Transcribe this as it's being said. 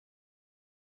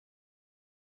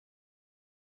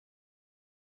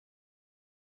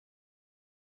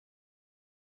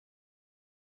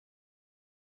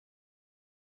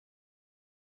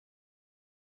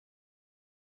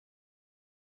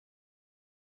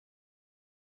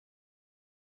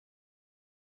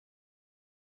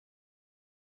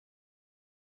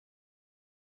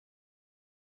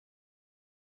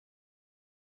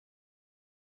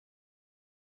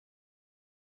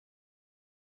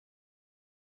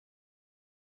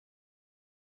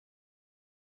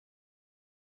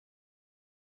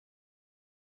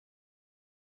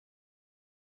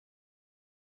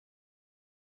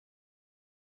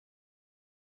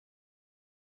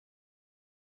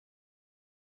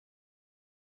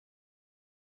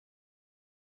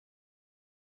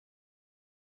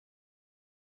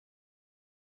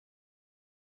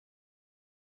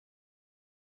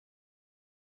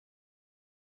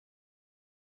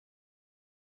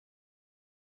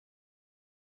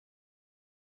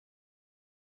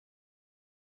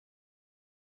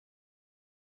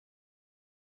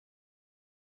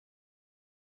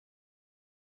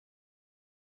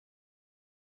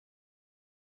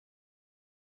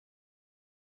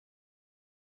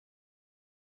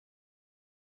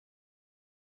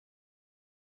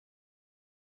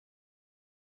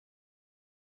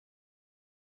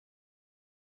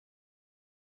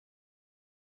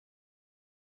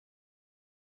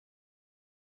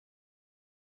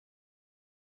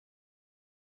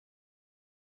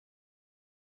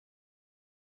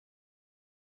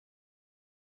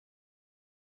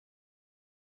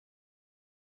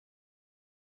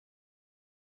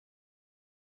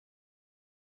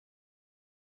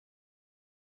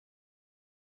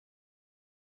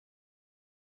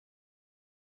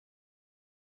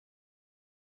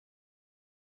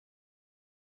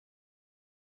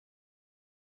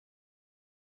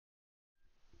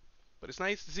But it's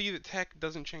nice to see that tech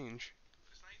doesn't change.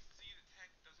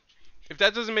 If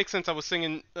that doesn't make sense, I was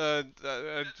singing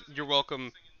You're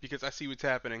Welcome because I see what's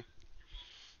happening.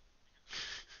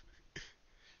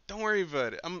 Don't worry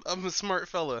about it. I'm a smart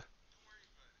fella.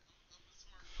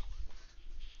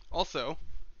 Also,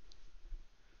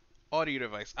 audio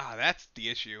device. Ah, that's the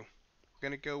issue. I'm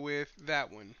gonna go with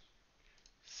that one.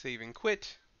 Save and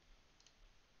quit.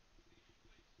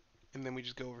 And then we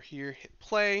just go over here, hit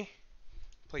play.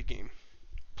 Play game.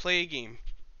 Play game.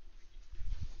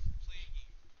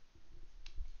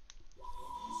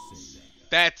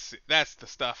 That's the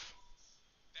stuff.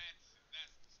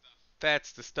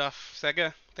 That's the stuff,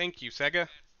 Sega. Thank you, Sega.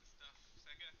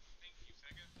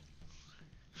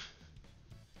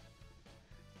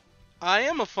 I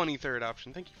am a funny third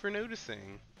option. Thank you for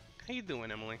noticing. How you doing,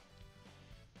 Emily?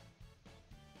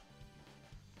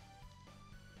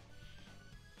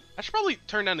 I should probably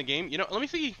turn down the game. You know, let me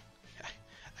see.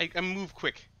 I move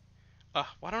quick.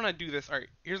 Why don't I do this? Alright,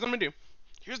 here's what I'm gonna do.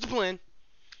 Here's the plan.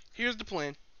 Here's the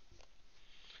plan.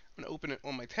 I'm gonna open it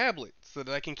on my tablet so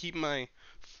that I can keep my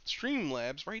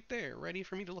Streamlabs right there, ready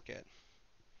for me to look at.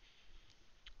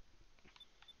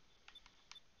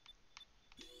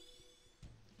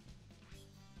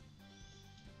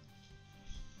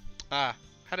 Ah,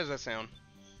 how does that sound?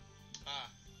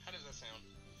 How does that sound?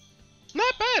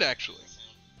 Not bad, actually.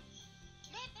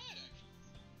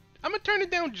 I'm gonna turn it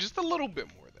down just a little bit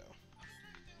more, though.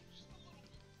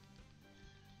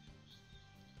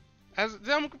 Does that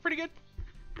sound pretty good?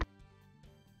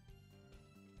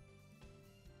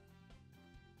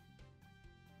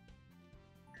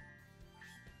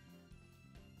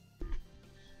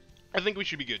 I think we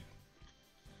should be good.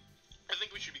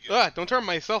 Don't turn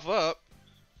myself up.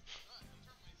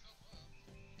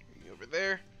 Over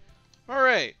there.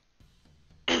 Alright.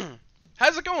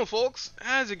 How's it going, folks?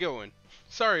 How's it going?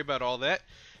 Sorry about all that.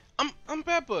 I'm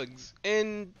Batbugs,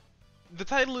 and the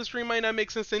title of the stream might not make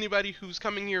sense to anybody who's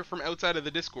coming here from outside of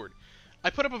the Discord. I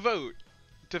put up a vote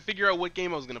to figure out what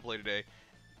game I was gonna play today,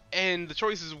 and the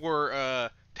choices were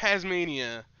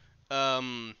Tasmania,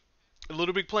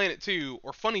 Little Big Planet 2,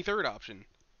 or funny third option.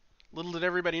 Little did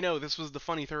everybody know this was the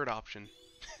funny third option.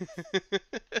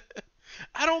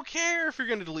 I don't care if you're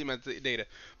gonna delete my data,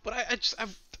 but I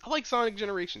like Sonic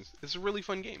Generations. It's a really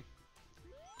fun game.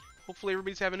 Hopefully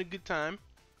everybody's having a good time.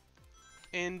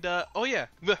 And oh yeah,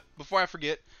 before I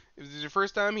forget, if this is your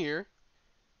first time here,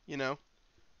 you know,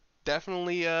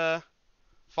 definitely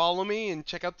follow me and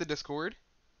check out the Discord.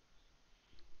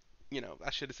 You know,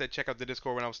 I should have said check out the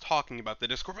Discord when I was talking about the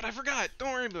Discord, but I forgot.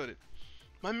 Don't worry about it.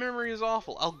 My memory is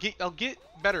awful. I'll get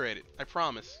better at it. I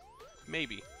promise.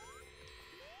 Maybe.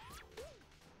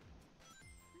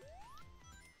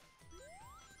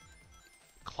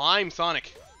 Climb,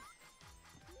 Sonic.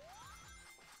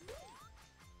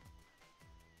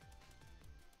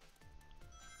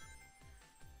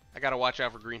 I gotta watch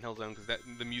out for Green Hill Zone because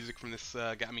the music from this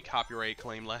got me copyright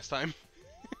claim last time.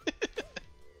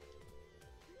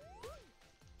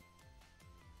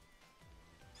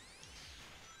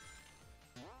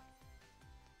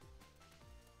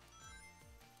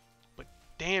 But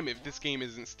damn if this game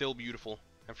isn't still beautiful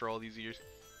after all these years.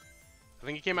 I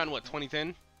think it came out in what,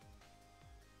 2010?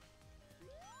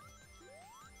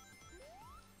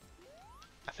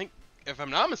 I think, if I'm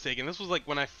not mistaken, this was like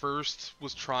when I first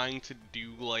was trying to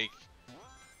do like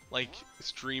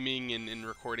streaming and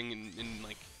recording and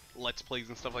like Let's Plays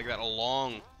and stuff like that a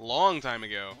long time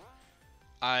ago.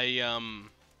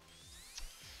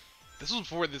 This was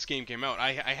before this game came out.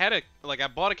 I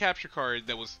bought a capture card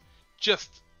that was just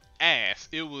ass.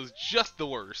 It was just the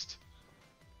worst.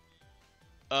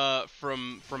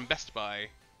 From Best Buy.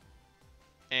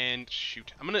 And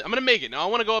shoot, I'm gonna make it. Now I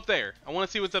want to go up there. I want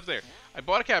to see what's up there. I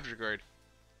bought a capture card,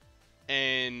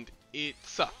 and it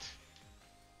sucked.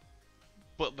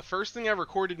 But the first thing I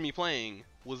recorded me playing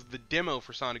was the demo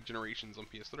for Sonic Generations on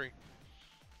PS3.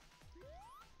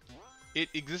 It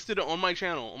existed on my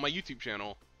channel, on my YouTube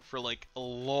channel, for like a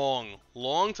long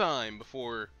time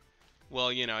before. Well,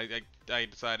 you know, I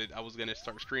decided I was gonna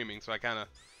start streaming, so I kind of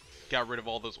got rid of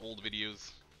all those old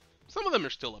videos. Some of them are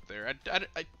still up there.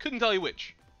 I couldn't tell you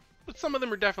which. But some of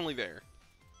them are definitely there.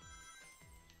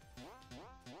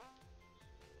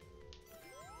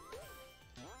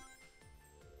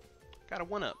 Got a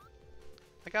 1-up.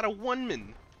 I got a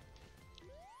 1-man.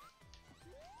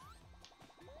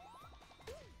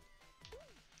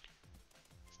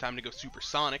 It's time to go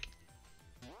supersonic.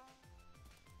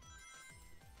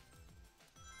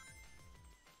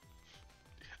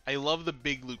 I love the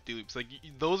big loop-de-loops. Like,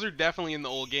 those are definitely in the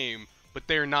old game, but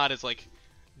they're not as, like,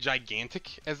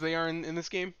 gigantic as they are in this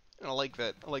game. And I like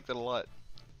that. I like that a lot.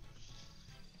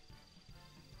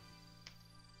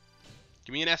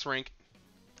 Give me an S rank.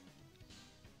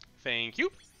 Thank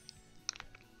you.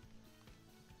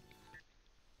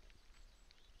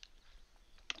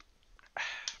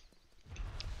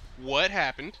 What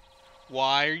happened?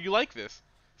 Why are you like this?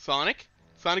 Sonic?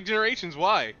 Sonic Generations,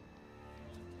 why?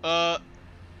 I...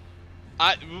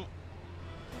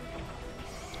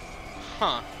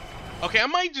 Huh. Okay, I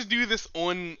might just do this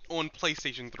on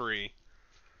PlayStation 3.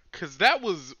 Cause that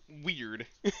was weird.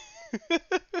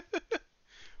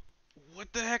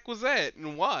 What the heck was that?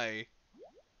 And why?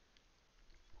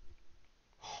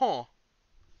 Huh.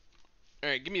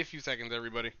 Alright, give me a few seconds,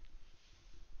 everybody.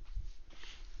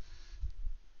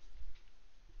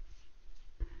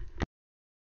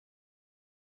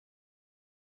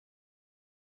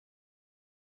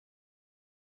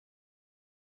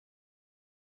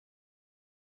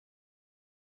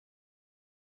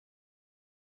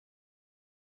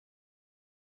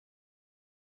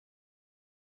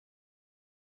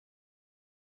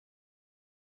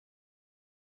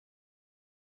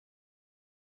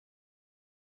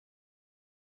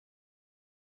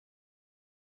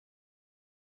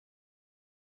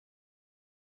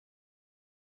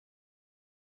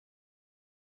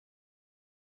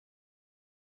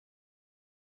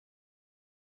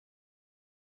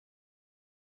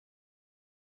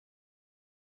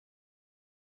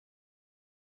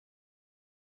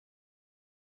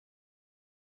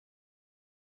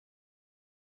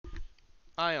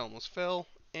 I almost fell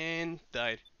and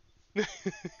died.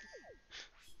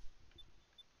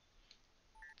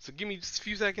 So give me just a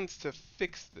few seconds to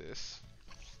fix this.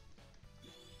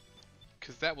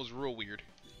 Cause that was real weird.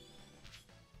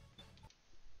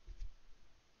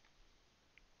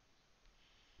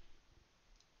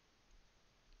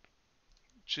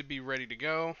 Should be ready to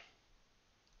go.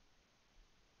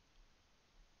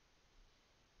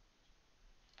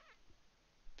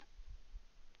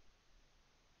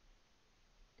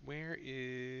 Where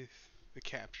is the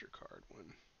capture card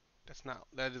one? That's not,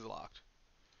 that is locked.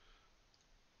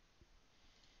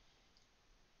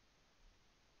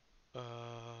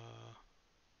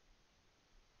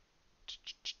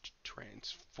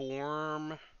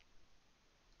 Transform.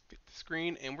 Fit the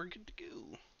screen, and we're good to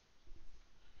go.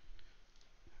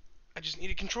 I just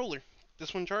need a controller.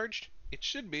 This one charged? It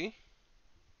should be.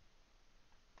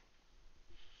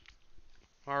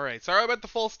 Alright, sorry about the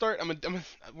false start.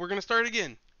 We're gonna start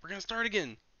again. We're gonna start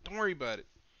again. Don't worry about it.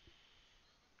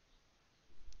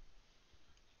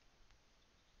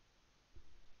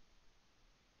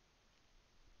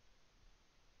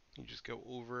 You just go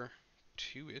over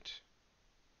to it.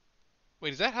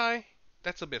 Wait, is that high?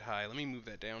 That's a bit high. Let me move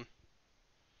that down.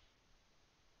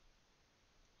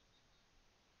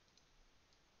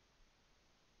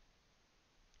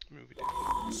 Move it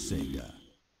down. Sega.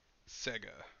 Sega.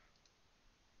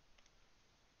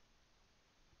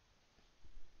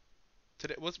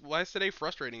 Today, why is today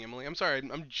frustrating, Emily? I'm sorry,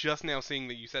 I'm just now seeing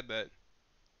that you said that.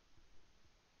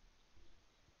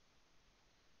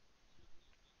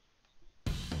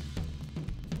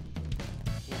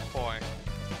 Why?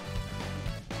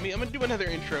 I mean, I'm gonna do another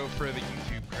intro for the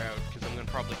YouTube crowd because I'm gonna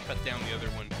probably cut down the other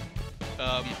one.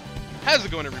 How's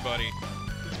it going, everybody?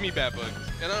 It's me, Batbugs,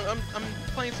 and I'm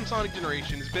playing some Sonic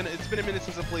Generations. It's been a minute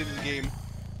since I played this game.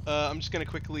 I'm just gonna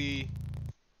quickly,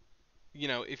 you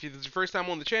know, if it's your first time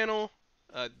on the channel,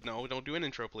 no, don't do an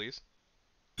intro, please.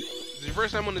 If it's your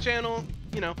first time on the channel,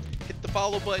 you know, hit the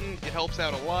follow button. It helps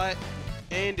out a lot.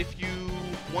 And if you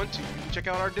want to, you can check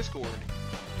out our Discord.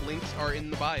 Links are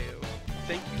in the bio.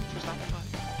 Thank you for stopping by.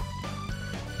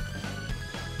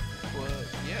 Well,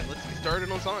 yeah, let's get started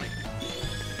on Sonic.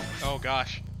 Oh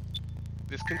gosh.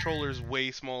 This controller is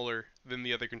way smaller than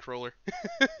the other controller.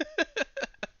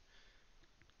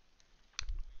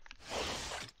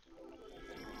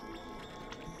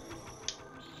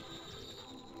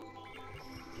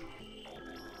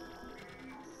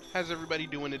 How's everybody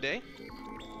doing today?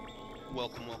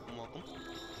 Welcome, welcome, welcome.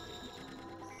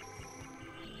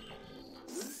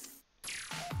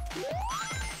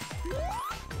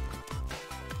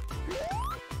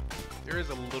 There is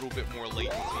a little bit more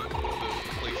latency with the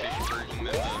PlayStation version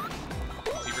than the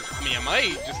PC. I mean, I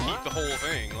might just keep the whole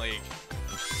thing, like,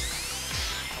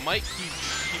 I might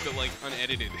keep it like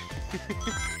unedited.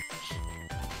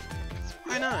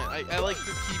 Why not? I like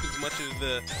to keep as much of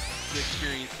the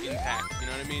experience intact. You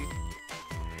know what I mean?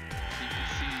 So you can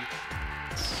see.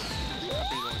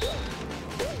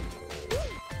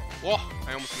 Whoa!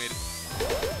 I almost made it.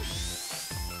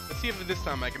 Let's see if this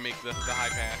time I can make the high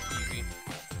pass easy.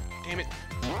 Damn it.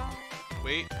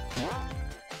 Wait.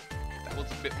 That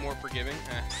was a bit more forgiving.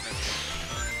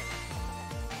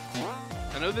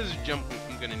 I know there's a jump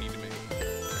I'm gonna need to make.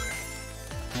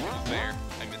 It was there.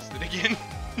 I missed it again.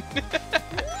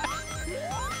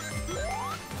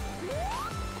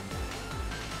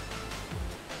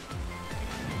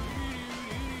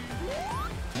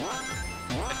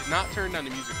 I did not turn down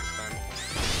the music this time.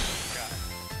 God.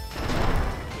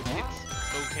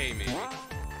 It's okay, maybe.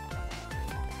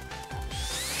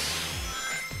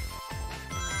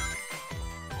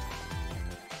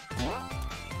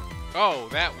 Oh,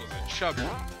 that was a chugger.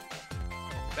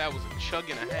 That was a chug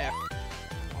and a half.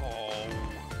 Oh.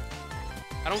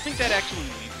 I don't think that actually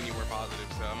leads anywhere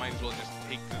positive, so I might as well just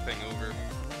take the thing over.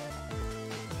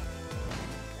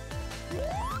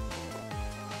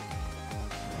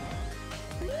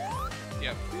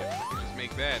 Yep, I could just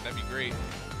make that. That'd be great.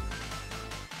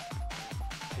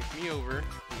 Take me over.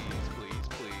 Please, please,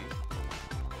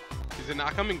 please. Is it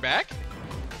not coming back?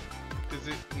 Does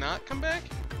it not come back?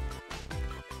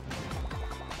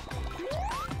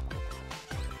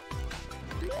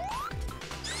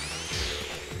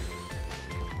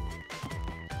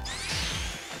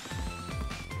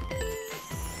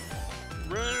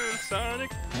 Run,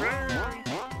 Sonic, run!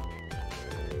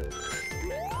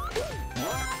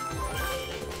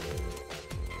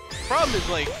 Problem is,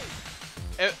 like,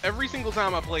 every single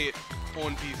time I play it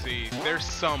on PC, there's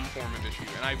some form of issue,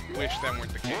 and I wish that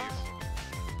weren't the case.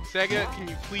 Sega, can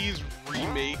you please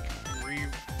remake,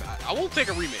 I won't take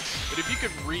a remake, but if you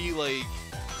could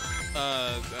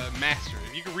master,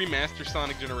 if you could remaster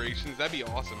Sonic Generations, that'd be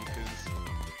awesome, because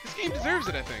this game deserves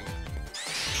it, I think.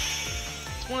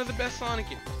 It's one of the best Sonic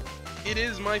games. It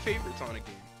is my favorite Sonic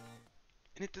game,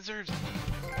 and it deserves it.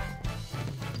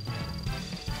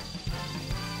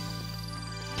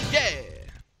 Yeah!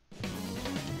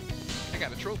 I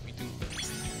got a trophy too.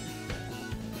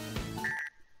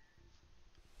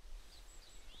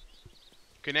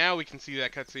 Okay, now we can see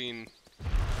that cutscene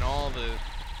and all the...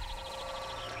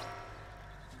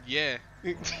 Yeah.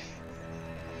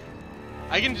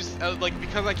 I can just like,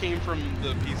 because I came from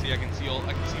the PC, I can see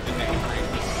the name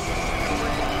range.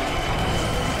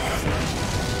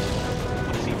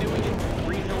 What is he doing in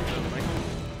Green Hill Zone?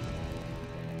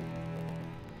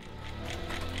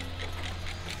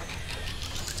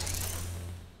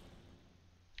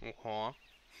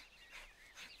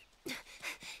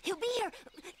 He'll be here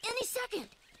any second.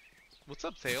 What's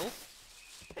up, Tails?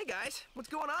 Hey guys, what's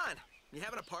going on? You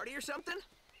having a party or something?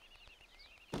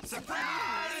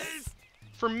 Surprise!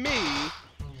 For me,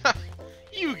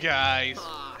 you guys.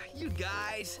 Aw, you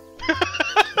guys.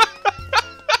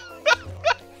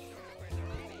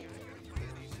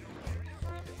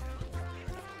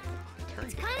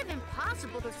 It's kind of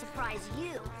impossible to surprise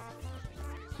you.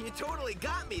 You totally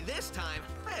got me this time.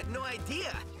 I had no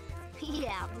idea.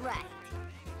 Yeah, right.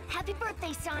 Happy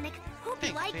birthday, Sonic. Hope you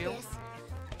Thanks, like Tails.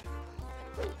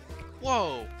 this.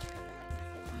 Whoa.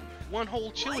 One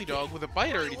whole chili dog with a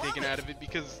bite already taken out of it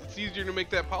because it's easier to make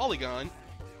that polygon.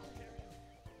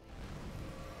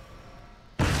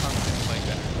 Like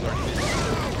that. It's already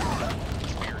been.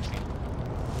 Conspiracy.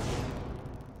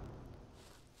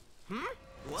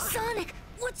 What? Sonic,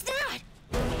 what's that?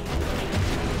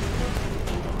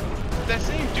 That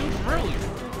same dude from earlier.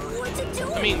 What's it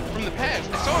doing? I mean, from the past.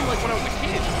 I saw him like when I was a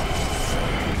kid.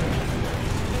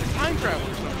 Time travel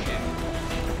or some shit.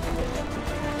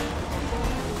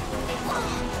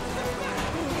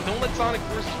 Don't let Sonic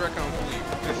vs. Retcon fool you.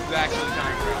 This is actually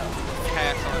time travel.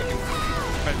 Past Sonic and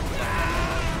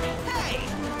Hey!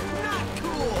 Not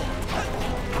cool!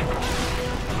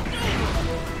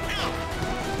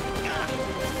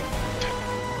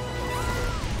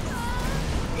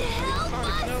 Help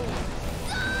Sonic, us! no.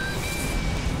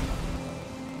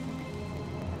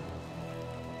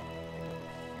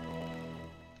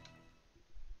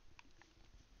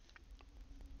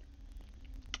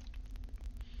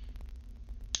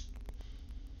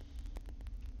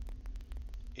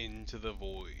 Into the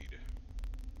void.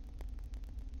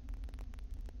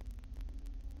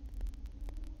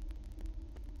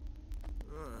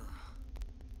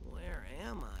 Where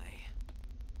am I?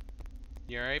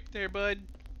 You alright there, bud?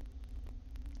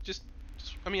 Just,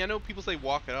 I mean, I know people say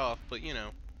walk it off, but you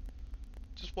know,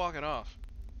 just walk it off.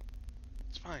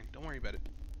 It's fine. Don't worry about it.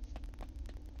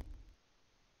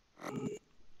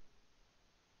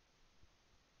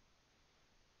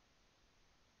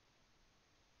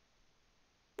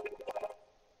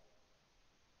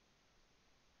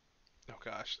 Oh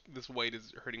gosh, this white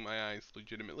is hurting my eyes,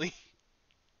 legitimately.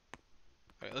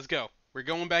 Alright, let's go. We're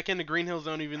going back into Green Hill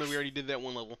Zone even though we already did that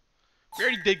one level. We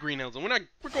already did Green Hill Zone.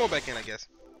 We're going back in, I guess.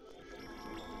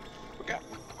 We're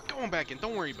going back in.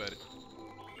 Don't worry about it.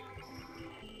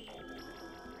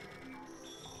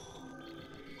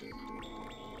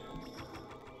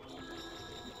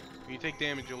 When you take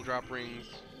damage, you'll drop rings.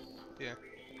 Yeah.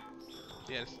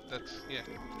 Yes, that's yeah.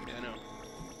 Yeah, I know.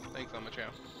 Thanks, Mama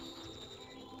Chow.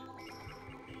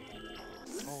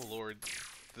 Oh lord,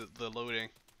 the loading.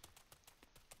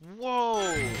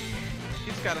 Whoa!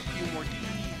 He's got a few more keys.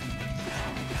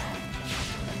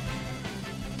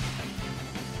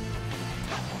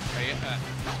 Hey,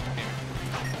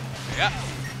 yeah.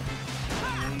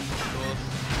 Un, dos,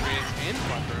 tres, and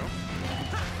cuatro.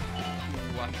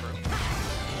 Cuatro.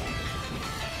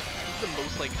 This is the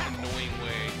most like annoying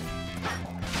way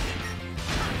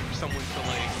for someone to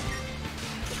like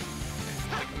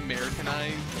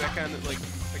Americanize that kind of like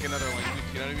another language.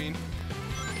 You know what I mean?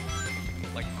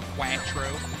 Like quattro.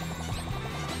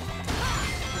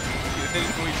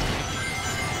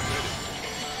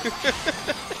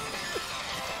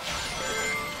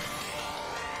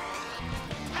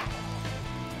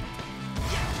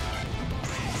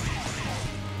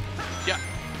 Yeah.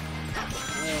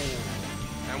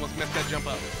 Ooh. I almost messed that jump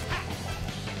up.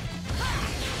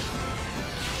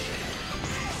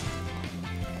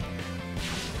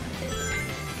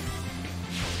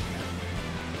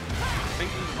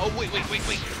 Oh, wait.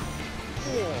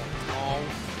 Oh.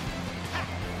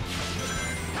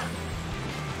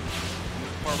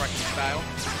 Far back style.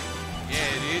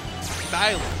 Yeah, dude.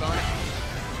 Stylus on it.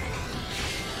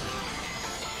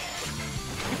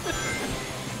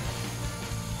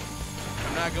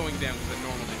 I'm not going down because I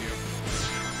normally do.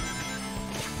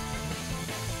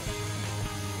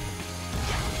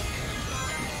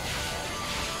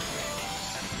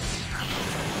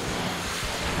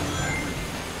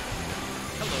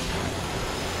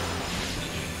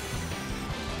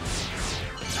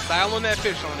 Style on that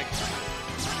fish, Sonic.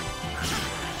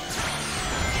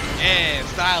 Yeah,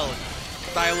 styling.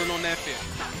 Styling on that fish.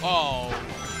 Oh.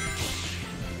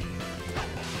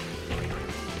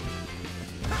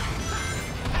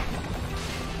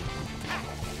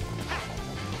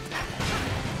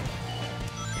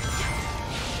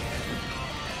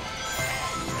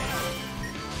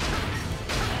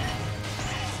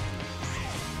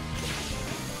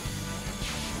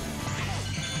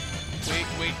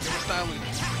 Wait, they were styling.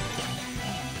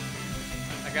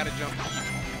 I gotta jump.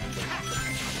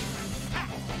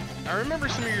 I remember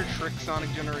some of your tricks,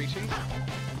 Sonic Generations.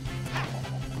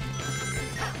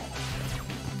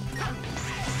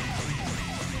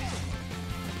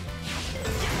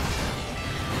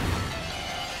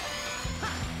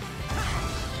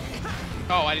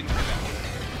 Oh, I didn't see that.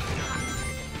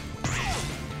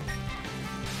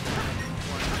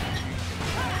 1, 2,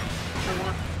 3,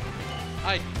 4.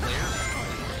 I declare.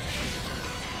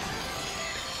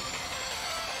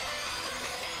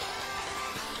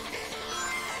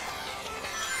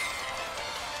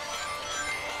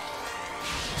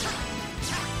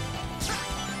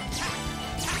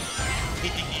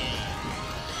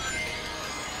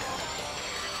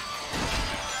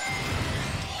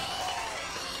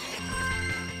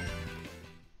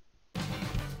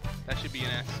 That should be an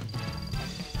S.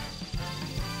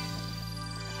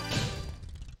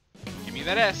 Give me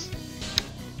that S.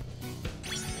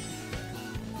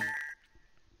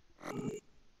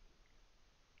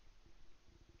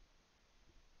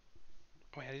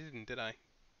 Wait, I didn't, did I?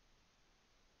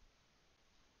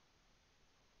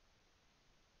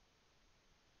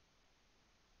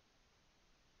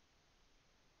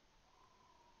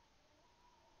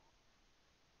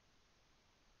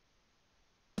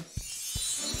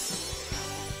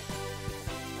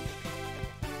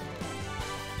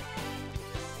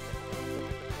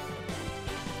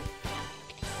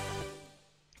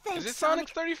 Thanks, Is it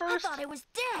Sonic's Sonic. 31st? I thought I was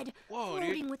dead. Whoa,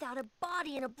 floating dude. without a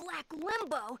body in a black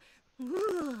limbo.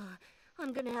 Ugh,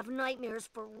 I'm gonna have nightmares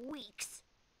for weeks.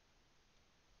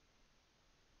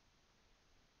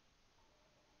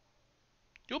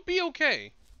 You'll be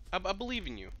okay. I believe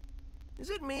in you. Is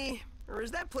it me, or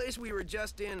is that place we were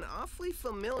just in awfully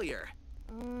familiar?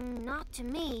 Not to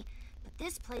me, but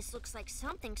this place looks like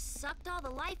something sucked all the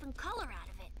life and color out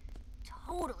of it.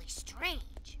 Totally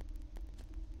strange.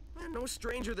 No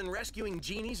stranger than rescuing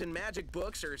genies in magic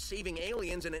books or saving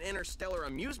aliens in an interstellar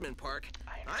amusement park.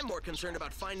 I'm more concerned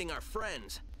about finding our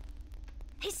friends.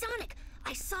 Hey, Sonic,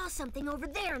 I saw something over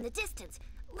there in the distance.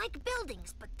 Like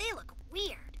buildings, but they look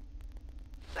weird.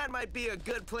 That might be a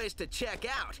good place to check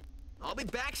out. I'll be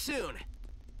back soon.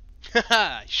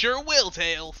 Haha, sure will,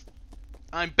 Tails.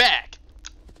 I'm back.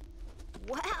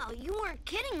 Wow, you weren't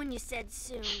kidding when you said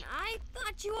soon. I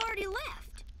thought you already left.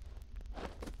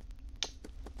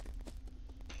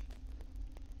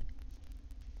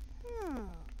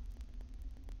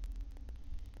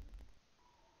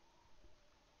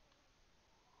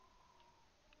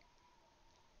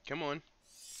 Come on.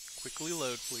 Quickly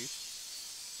load,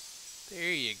 please.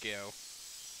 There you go.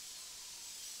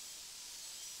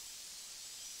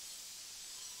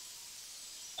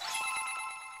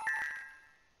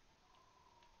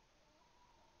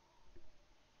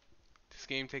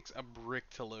 game takes a brick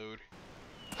to load.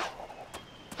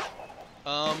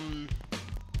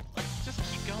 Let's just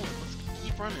keep going. Let's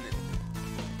keep running it.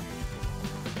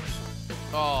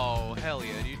 Oh, hell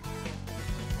yeah, dude.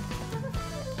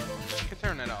 I can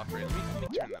turn that off, right? Let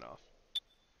me turn that off.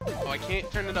 Oh, I can't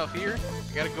turn it off here?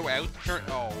 I gotta go out to turn...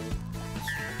 Oh.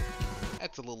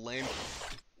 That's a little lame.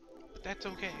 But that's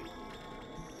okay.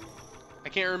 I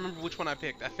can't remember which one I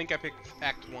picked. I think I picked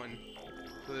Act 1.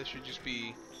 So this should just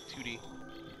be 2D.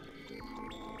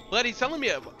 But he's telling me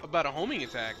about a homing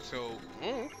attack, so...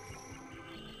 Oh.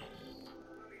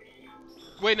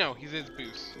 Wait, no. He says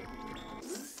boost.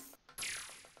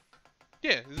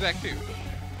 Yeah, this is Act 2.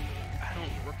 I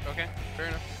don't... Okay, fair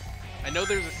enough. I know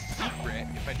there's a secret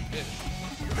if I do this.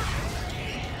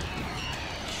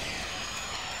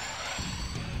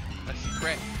 A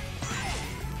secret.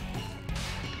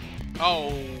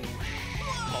 Oh.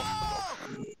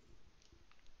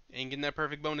 Ain't getting that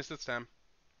perfect bonus this time.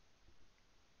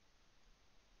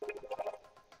 You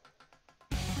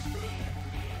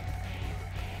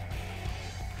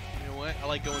know what? I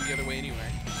like going the other way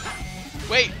anyway.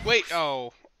 Wait, wait.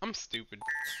 Oh, I'm stupid.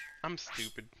 I'm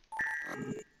stupid.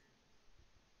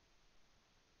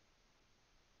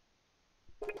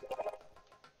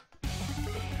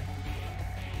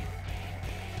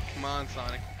 Come on,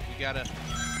 Sonic. We gotta...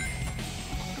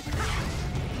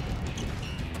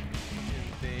 And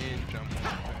then jump.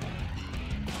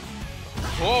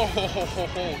 Oh, ho, ho, ho,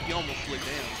 ho. He almost slid down.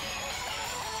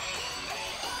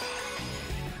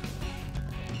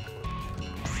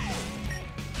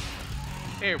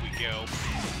 There we go.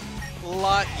 A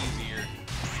lot easier.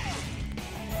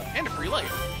 And a free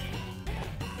life.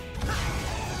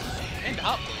 And a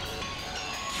hot plate.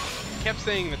 Kept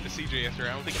saying that the CJS are.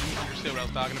 I don't think you understood what I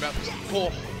was talking about.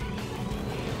 Oh,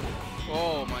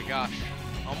 oh my gosh!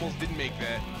 Almost didn't make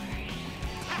that.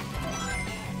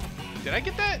 Did I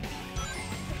get that?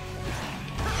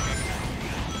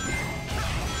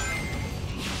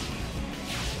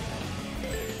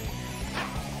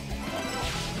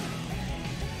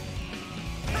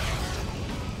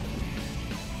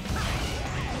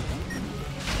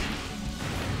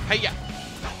 Hiya!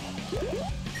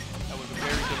 That was a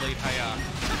very delayed hiya.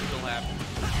 It still happened.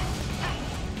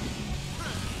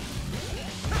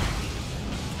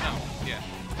 Oh, yeah.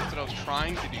 That's what I was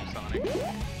trying to do, Sonic.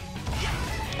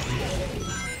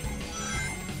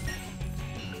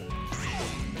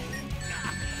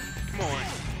 Come on.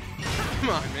 Come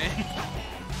on, man.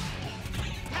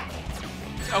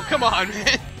 Oh, come on,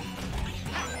 man.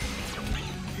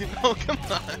 Oh, come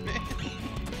on, man.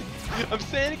 I'm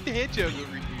Sonic the Hedgehog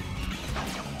over here.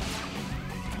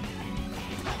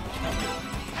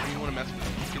 You want to mess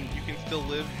with it. You can still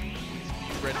live.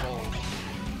 You red balls.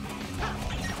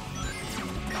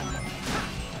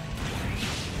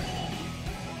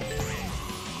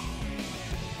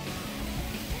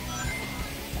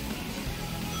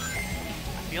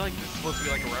 I feel like this is supposed to be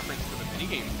like a reference to the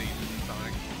minigame stages in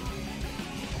Sonic.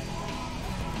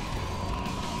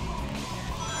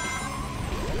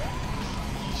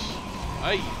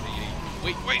 Ay,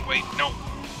 wait, wait, wait, no!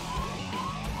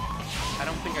 I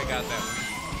don't think I got that one.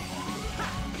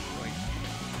 Like,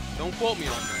 don't quote me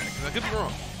on that, because I could be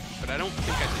wrong, but I don't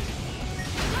think I did.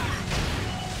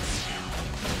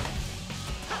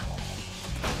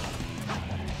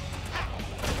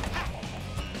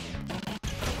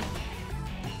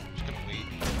 Just gonna wait.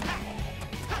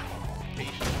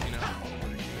 Patience, you know?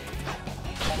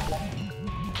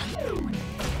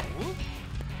 Whoop.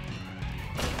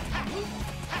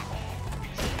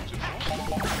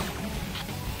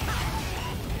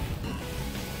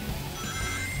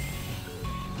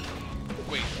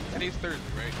 Wait, today's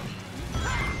Thursday, right?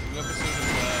 New episode of,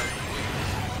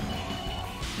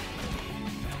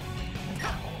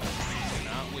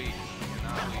 Cannot wait.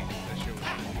 Cannot wait. That show was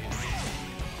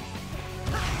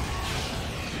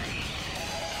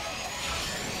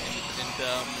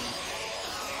and,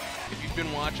 if you've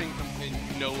been watching and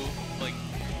you know, like,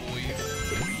 the boys,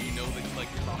 you know that, like,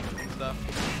 songs and stuff,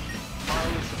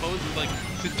 tomorrow is supposedly, like,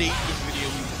 to date this video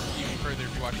even further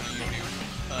if you're watching on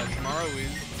YouTube, tomorrow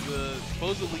is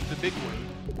supposedly the big one,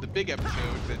 the big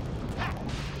episode that,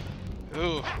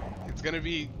 oh, it's gonna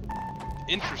be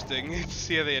interesting to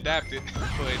see how they adapt it,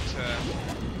 but,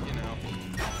 you know,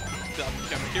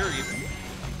 I'm curious,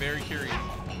 I'm very curious.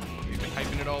 We've been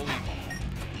hyping it all week.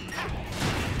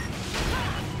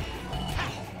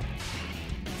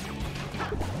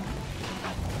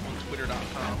 On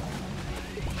Twitter.com.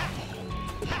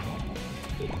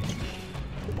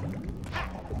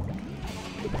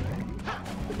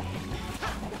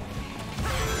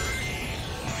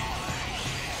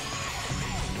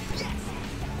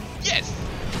 Yes!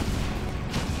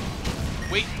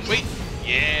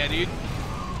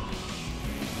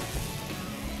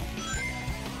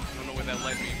 that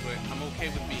led me, but I'm okay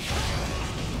with being.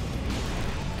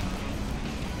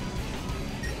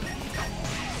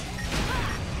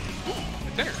 Ooh,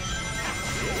 a dinner.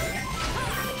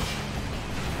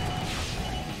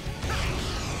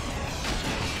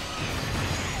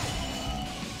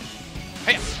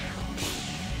 Hey.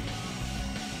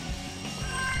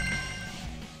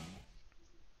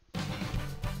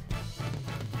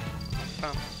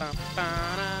 Bum, bum,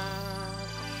 ba-da.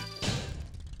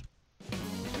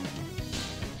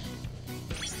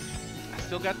 I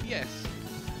still got the S.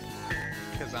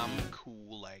 Because I'm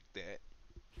cool like that.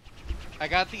 I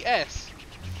got the S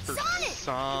for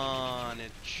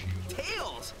Sonic.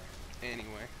 Tails!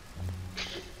 Anyway.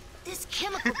 This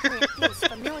chemical plant feels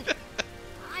familiar.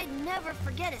 I'd never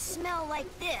forget a smell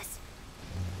like this.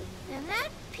 And that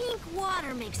pink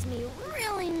water makes me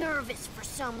really nervous for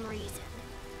some reason.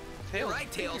 You're right,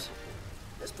 Tails.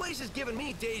 This place has given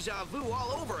me deja vu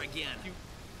all over again. You've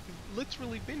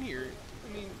literally been here.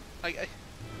 I mean, I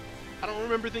don't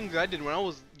remember things I did when I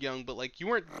was young, but like you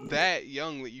weren't that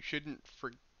young that you shouldn't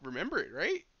remember it,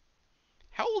 right?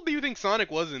 How old do you think Sonic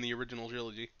was in the original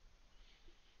trilogy?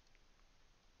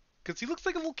 Because he looks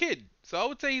like a little kid, so I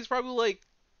would say he's probably like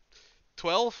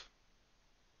 12.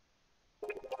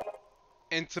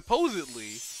 And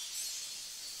supposedly,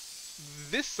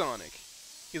 this Sonic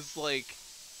is like,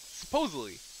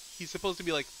 supposedly, he's supposed to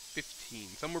be like 15,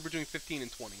 somewhere between 15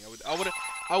 and 20.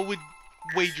 I would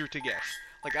wager to guess.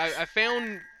 Like I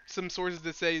found some sources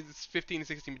that say it's 15 to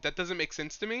 16, but that doesn't make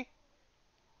sense to me.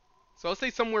 So I'll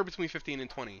say somewhere between 15 and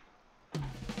 20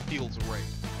 feels right.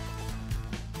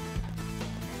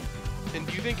 And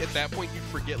do you think at that point you'd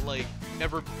forget like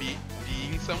ever being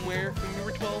somewhere when you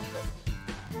were 12?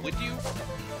 Would you?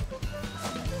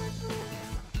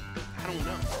 I don't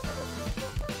know.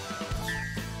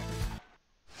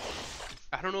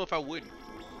 I don't know if I would.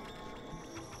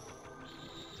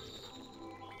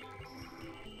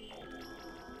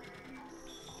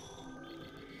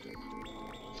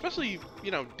 Especially,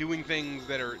 you know, doing things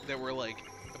that were like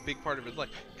a big part of his life.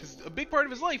 Because a big part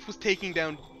of his life was taking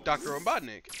down Dr.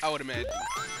 Robotnik, I would imagine.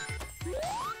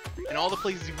 And all the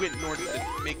places he went in order to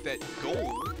make that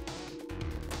goal.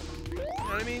 You know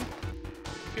what I mean?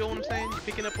 You feel what I'm saying? You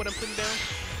picking up what I'm putting down?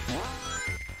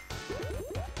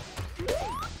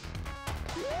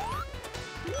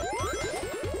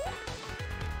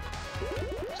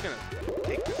 I'm just gonna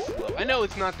take this slow. I know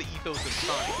it's not the ethos of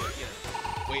Sonic, but you know.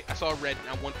 Wait, I saw red, and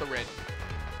I want the red.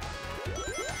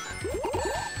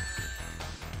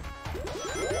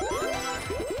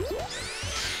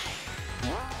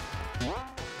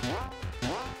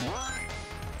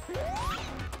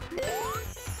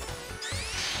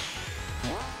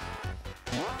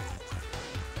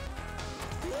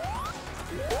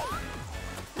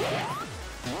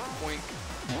 Boink.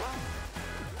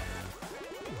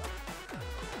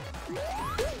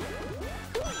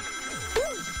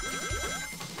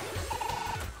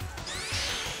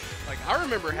 Like, I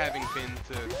remember having been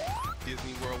to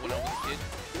Disney World when I was a kid.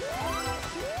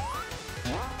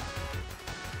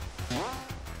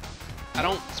 I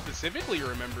don't specifically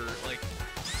remember, like,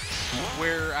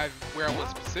 where I was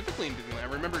specifically in Disneyland. I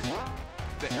remember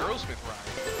the Aerosmith ride,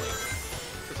 but, like,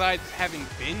 besides having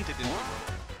been to Disney World.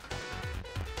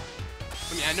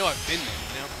 I mean, I know I've been there,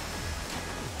 you know?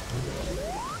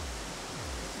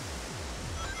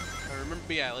 I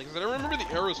remember, yeah, like I said, I remember the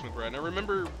Aerosmith ride, and I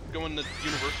remember going to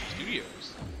Universal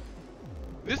Studios.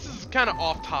 This is kind of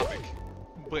off topic,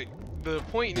 but the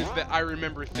point is that I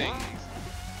remember things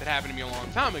that happened to me a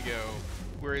long time ago,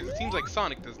 whereas it seems like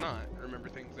Sonic does not remember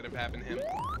things that have happened to him.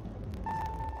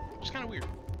 Which is kind of weird.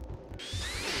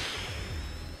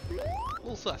 A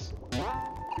little sus.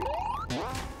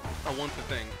 I want the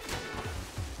thing.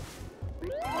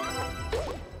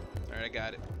 Alright, I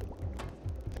got it.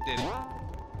 I did it.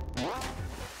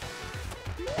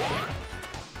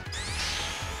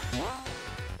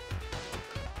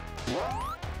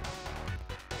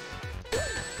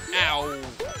 Ow!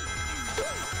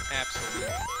 Absolutely.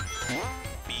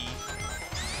 Bee.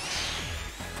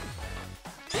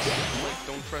 Like,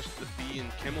 don't trust the bee and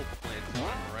chemical plants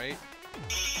anymore, right?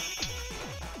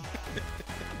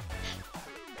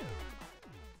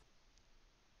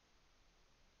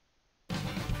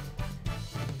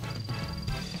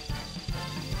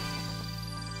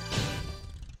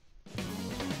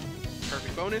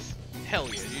 Perfect bonus? Hell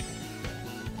yeah, dude.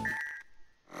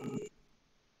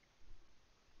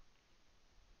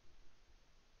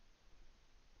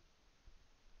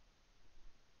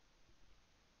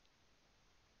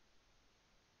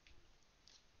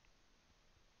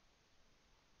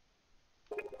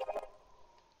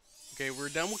 Okay, we're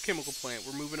done with Chemical Plant.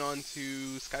 We're moving on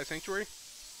to Sky Sanctuary.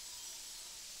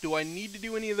 Do I need to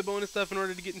do any of the bonus stuff in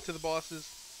order to get into the bosses?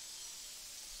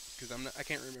 Because I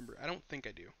can't remember. I don't think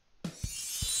I do.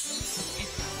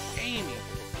 It's Amy.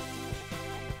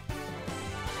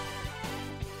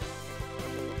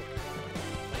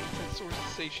 Sources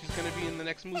say she's gonna be in the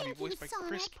next movie, Thank voiced you, by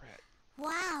Chris Sonic. Pratt.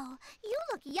 Wow, you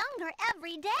look younger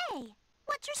every day.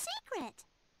 What's your secret?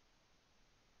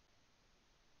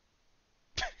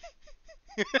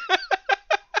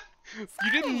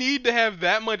 You didn't need to have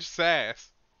that much sass.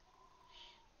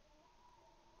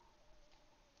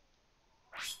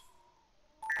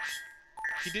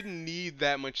 He didn't need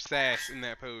that much sass in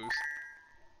that pose.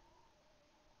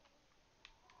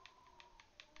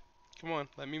 Come on,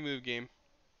 let me move, game.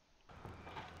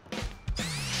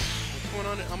 What's going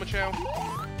on at Amachow?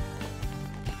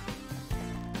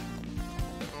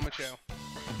 Amachow.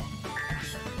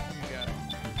 You got it.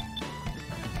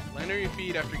 Land on your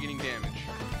feet after getting damage.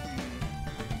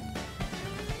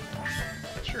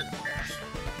 Sure.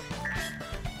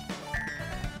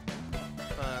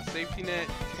 Safety net,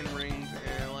 10 rings,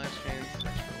 and last chance.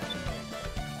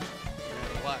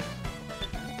 And a lot.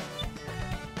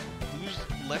 Lose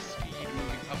less speed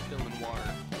moving uphill in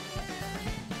water.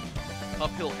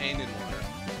 Uphill and in water.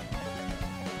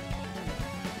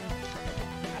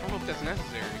 I don't know if that's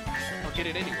necessary. I'll get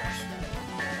it anyway.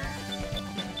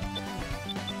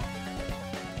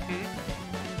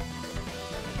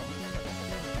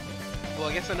 Well,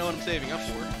 I guess I know what I'm saving up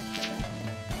for.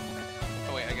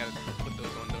 Oh wait, I gotta put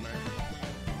those on, don't I?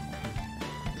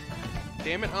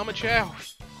 Damn it, Amachow!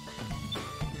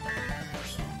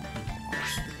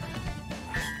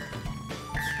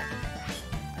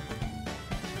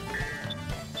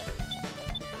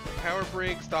 Power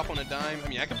break, stop on a dime. I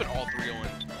mean, I could put all three on,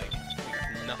 like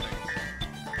nothing.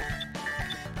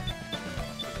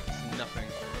 It's nothing.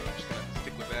 I'm just gonna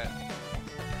stick with that.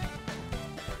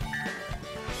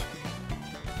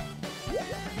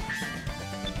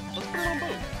 Let's put it on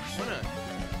both. Why not?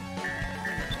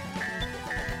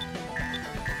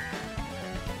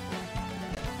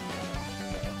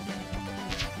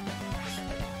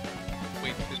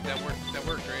 Wait, did that work? That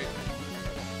worked, right?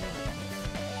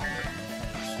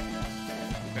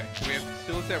 Okay, so we have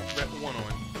still has that red one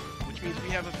on, which means we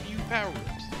have a few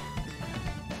power-ups.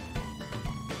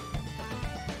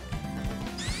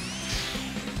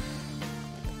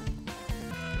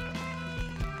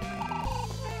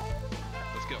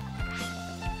 Let's go.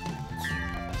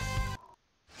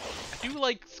 I do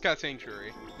like Scott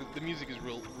Sanctuary. The music is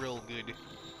real good.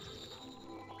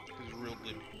 It's real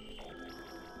good.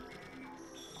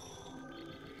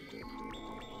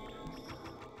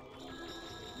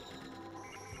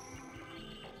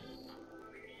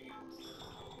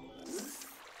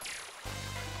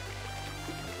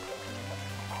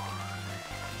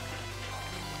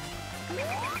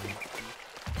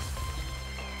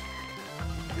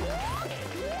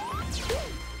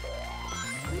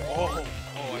 Oh,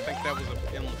 I think that was an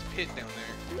endless pit down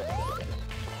there.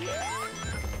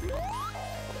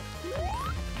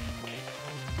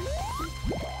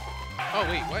 Oh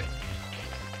wait, what?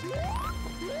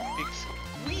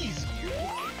 Squeeze you?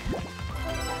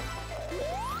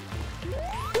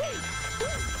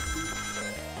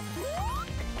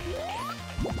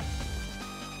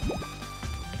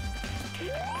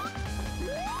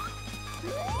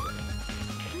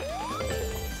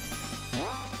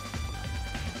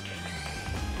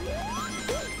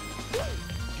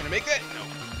 Can I make that? No.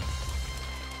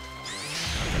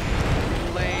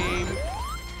 Lame.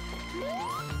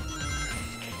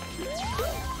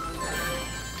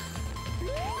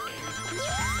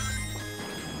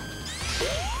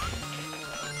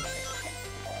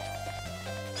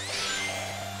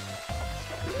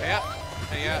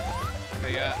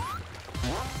 Yeah.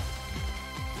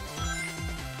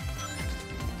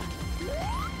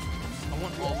 I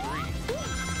want all three,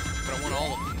 but I want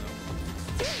all of them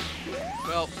though.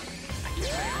 Well, I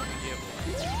guess I only get one.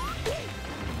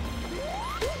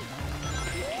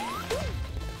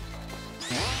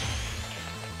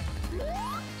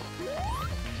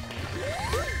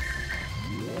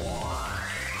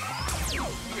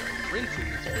 We are rinsing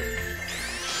this food.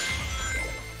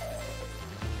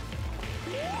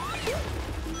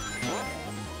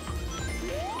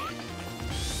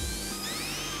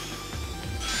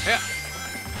 Yeah.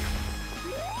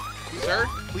 Sir,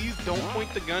 please don't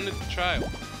point the gun at the child.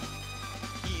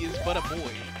 He is but a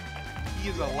boy. He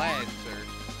is a lad, sir.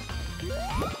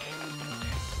 God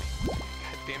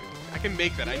damn it. I can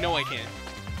make that. I know I can.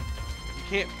 You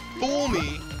can't fool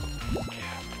me.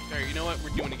 Alright, you know what?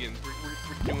 We're doing it again.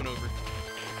 We're doing over.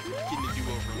 Getting a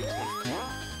do-over on this one.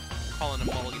 Calling a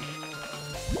mulligan.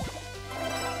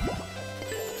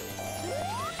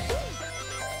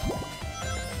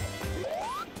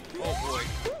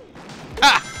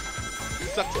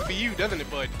 be you, doesn't it,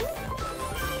 bud?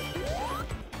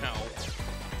 No.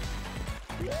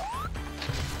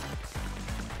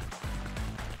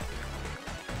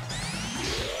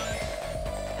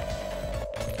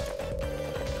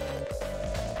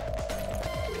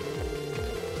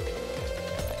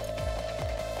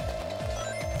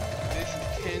 This is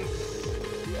tense.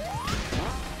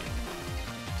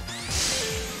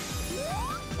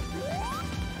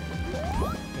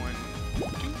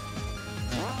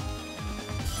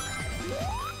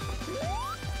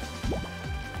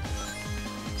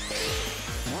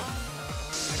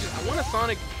 I want a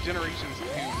Sonic Generations 2,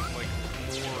 like,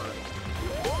 more,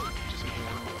 just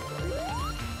more,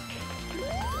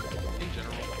 in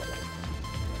general.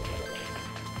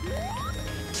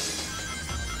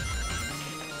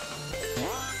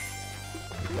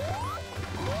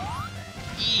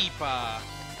 Eepa!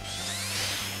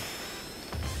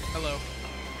 Hello.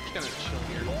 Just gonna chill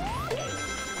here.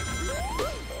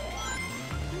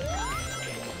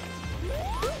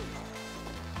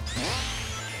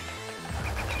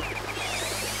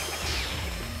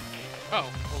 Oh,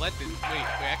 well that didn't, wait,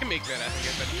 I can make that, I think,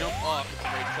 if I jump off at the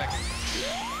right second.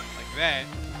 Like that.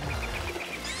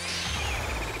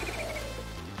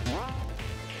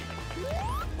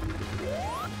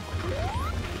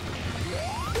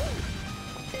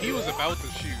 He was about to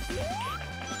shoot.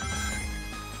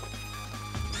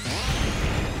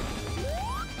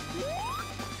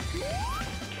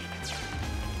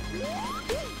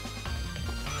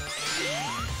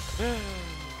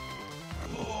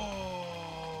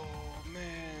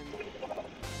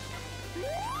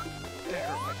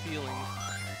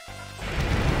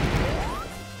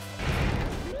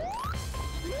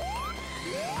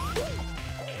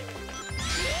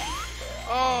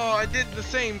 Oh, I did the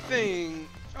same thing.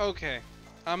 Okay,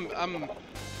 I'm gonna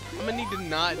need to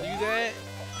not do that.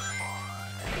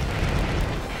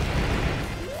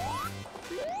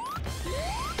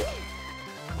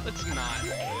 Let's not do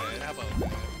that. How about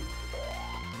that?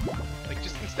 Like,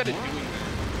 just instead of doing that,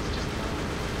 let's just.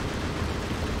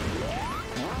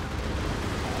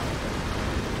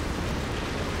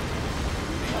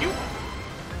 Thank you.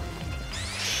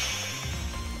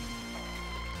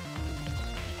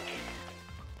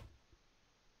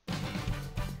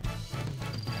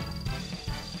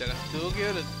 Did I still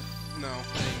get a... No, I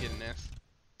didn't get an S.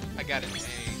 I got an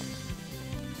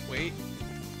A. Wait.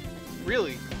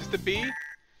 Really? Just a B?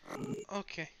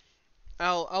 Okay.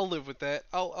 I'll live with that.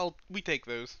 We take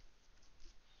those.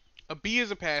 A B is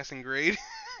a passing grade.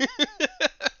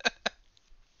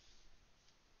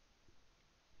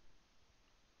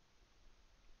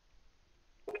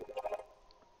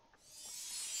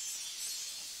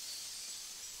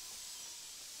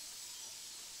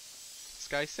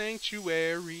 Sky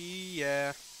Sanctuary,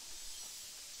 yeah.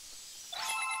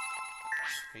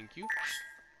 Thank you.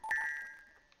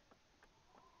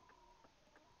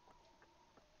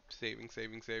 Saving.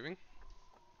 Saving Private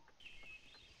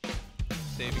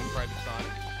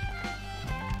Sonic.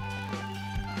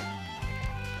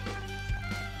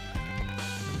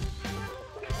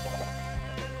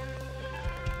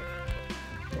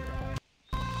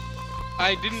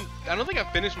 I don't think I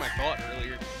finished my thought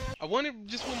earlier. I wanted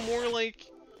just one more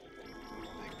like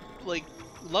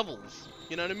levels.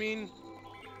 You know what I mean?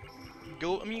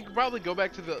 You could probably go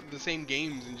back to the same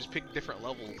games and just pick different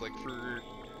levels. Like for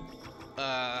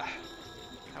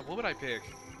what would I pick?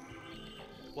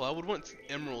 Well, I would want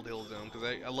Emerald Hill Zone because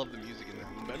I love the music in that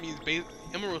one. But I mean,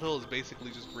 Emerald Hill is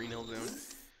basically just Green Hill Zone.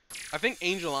 I think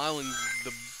Angel Island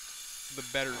is the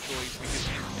better choice because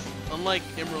unlike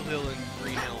Emerald Hill and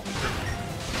Green Hill,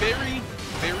 very,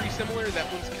 very similar.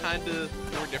 That one's kind of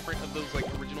more different of those like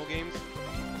original games.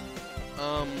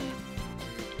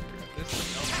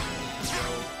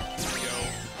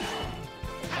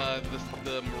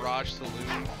 The Mirage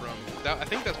Saloon from I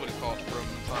think that's what it's called from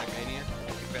Sonic Mania.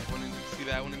 That one and see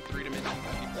that one in 3 dimensions.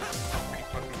 That'd be pretty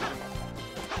fucking cool.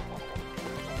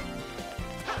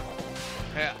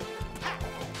 Yeah.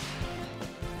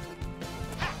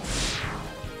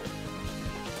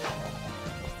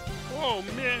 Oh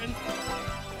man.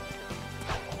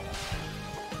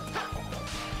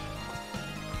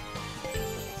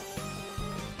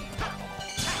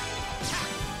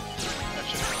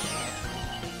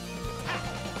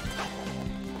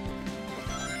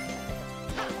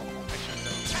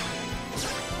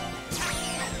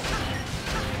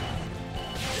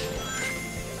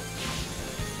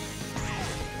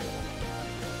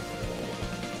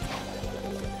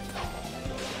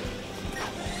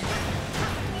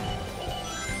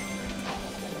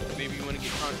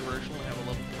 Controversial and have a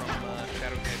level from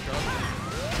Shadow Hedgehog.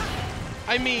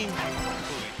 I mean,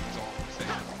 that's all I'm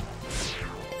saying.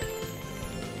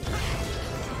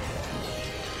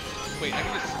 Wait, I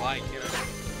can just slide, can't I?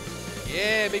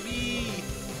 Yeah, baby!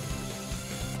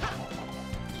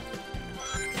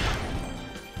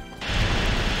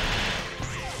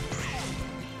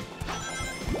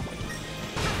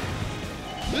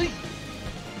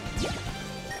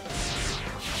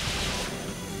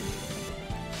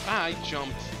 Ah, I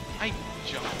jumped. I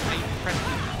pressed it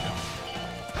to jump.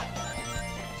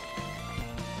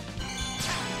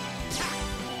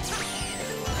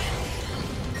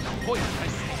 Boy,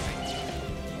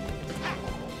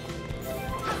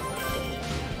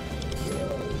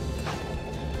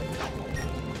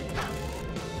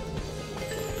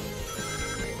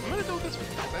 I'm gonna go this way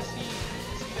because I see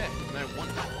that, and I want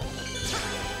it.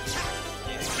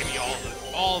 Yeah, give me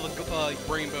all the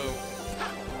rainbow.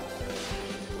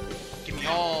 Give me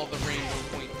all the rainbow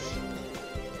points.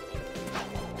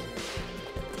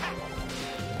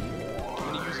 I'm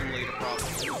gonna use them later,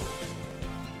 probably.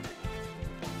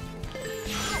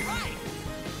 Alright!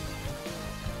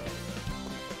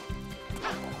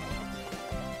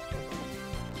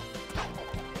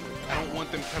 I don't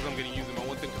want them because I'm gonna use them. I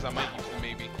want them because I might use them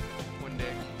maybe one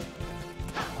day.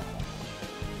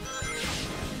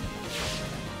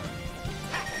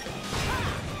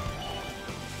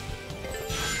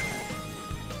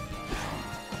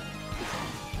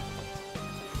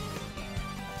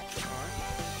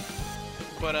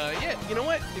 But yeah, you know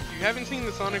what? If you haven't seen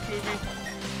the Sonic movie,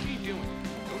 what are you doing?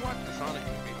 Go watch the Sonic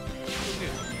movie. It's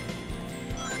good.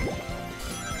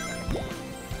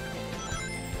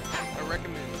 I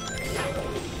recommend. I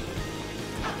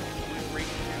would rate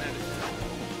 10 out of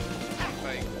 10 if I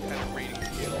had a rating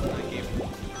scale and I gave it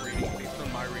a rating based on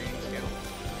my rating scale.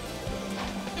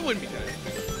 It wouldn't be 10 out of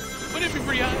 10. But it'd be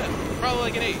pretty high. Probably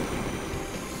like an 8.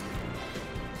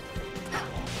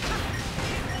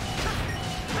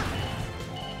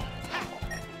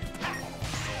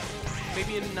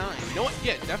 Maybe a 9. You know what?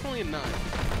 Yeah, definitely a 9.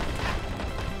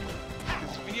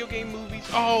 Because video game movies...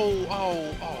 Oh,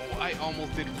 I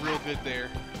almost did real good there.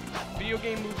 Video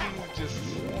game movies just...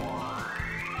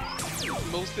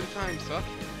 most of the time suck.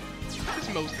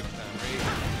 Just most of the time, right?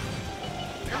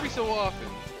 Every so often,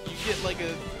 you get like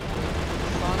a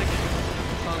Sonic 2,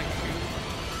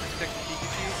 Detective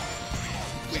Pikachu,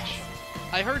 which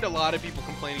I heard a lot of people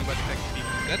complaining about Detective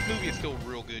Pikachu. That movie is still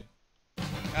real good.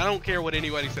 I don't care what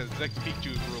anybody says, Detective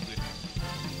Pikachu is real good.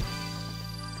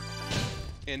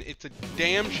 And it's a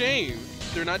damn shame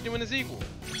they're not doing a sequel.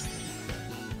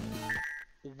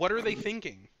 What are they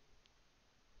thinking?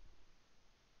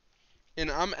 And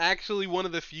I'm actually one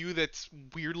of the few that's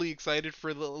weirdly excited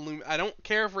for the I don't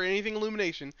care for anything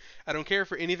Illumination. I don't care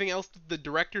for anything else that the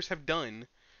directors have done.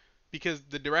 Because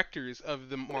the directors of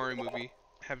the Mario movie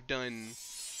have done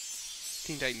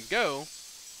Teen Titans Go.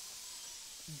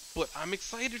 But I'm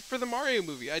excited for the Mario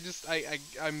movie. I'm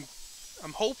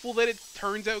hopeful that it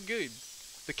turns out good.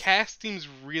 The cast seems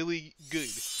really good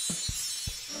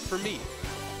for me,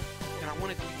 and I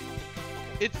want it to be.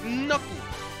 It's Knuckles.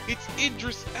 It's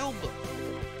Idris Elba.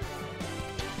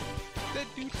 That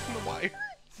dude's from The Wire.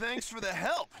 Thanks for the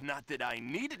help. Not that I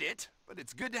needed it, but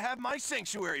it's good to have my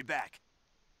sanctuary back.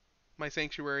 My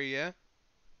sanctuary, yeah.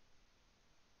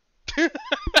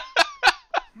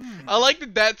 I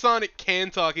like that Sonic can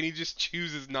talk and he just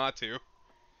chooses not to.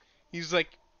 He's like,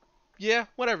 yeah,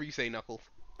 whatever you say, Knuckles.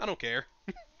 I don't care.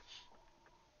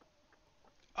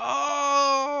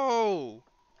 Oh!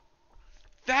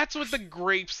 That's what the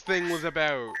grapes thing was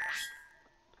about.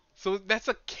 So that's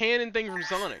a canon thing from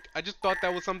Sonic. I just thought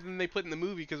that was something they put in the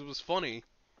movie because it was funny.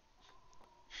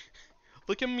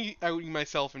 Look at me outing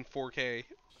myself in 4K.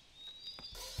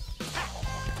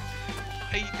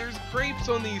 There's grapes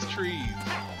on these trees.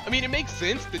 I mean, it makes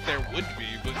sense that there would be,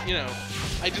 but, you know,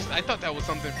 I thought that was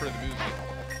something for the movie.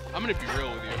 I'm gonna be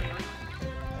real with you.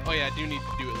 Oh yeah, I do need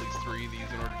to do at least 3 of these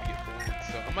in order to get forward,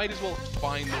 so I might as well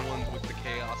find the ones with the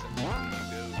chaos and use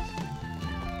those.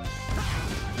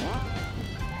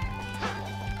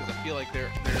 Because I feel like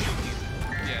there's at least,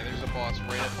 yeah, there's a boss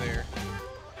right up there.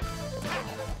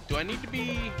 Do I need to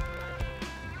be...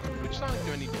 Which Sonic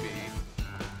do I need to be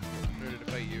in order to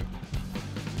fight you?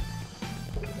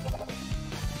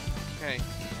 Okay.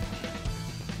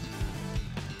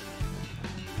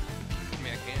 I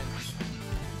mean, I can.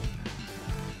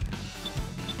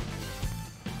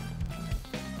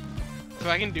 So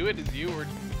I can do it as you, or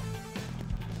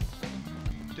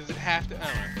does it have to? I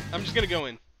don't know. I'm just gonna go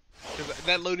in because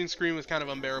that loading screen was kind of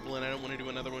unbearable, and I don't want to do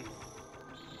another one.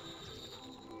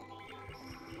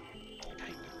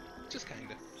 Kinda, just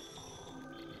kinda.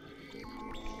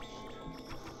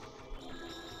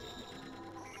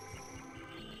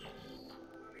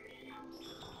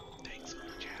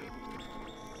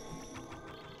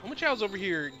 How much Chow's over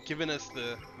here giving us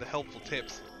the helpful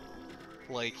tips.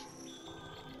 Like,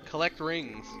 collect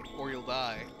rings or you'll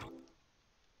die.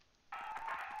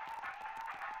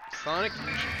 Sonic,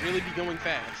 you should really be going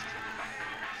fast.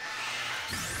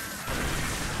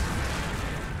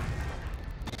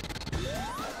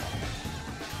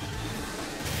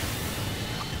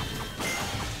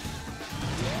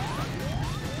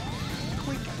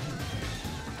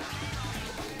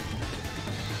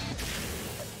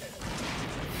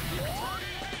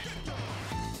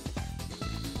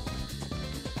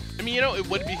 I mean, you know, it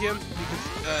would be him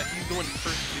because he's the one who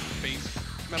first did face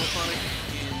Metal Sonic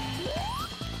in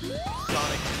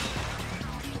Sonic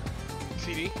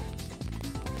CD.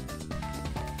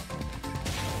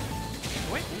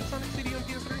 Wait, in Sonic CD on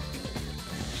PS3?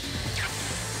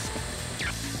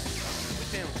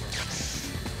 What down?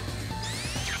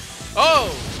 Oh,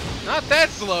 not that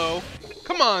slow.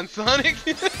 Come on, Sonic.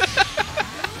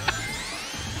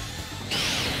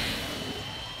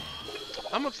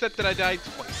 I'm upset that I died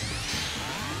twice.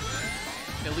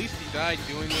 At least he died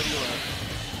doing what he loved.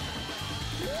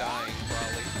 Dying,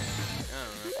 probably.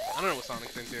 I don't know what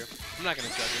Sonic's into. I'm not gonna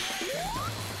judge him.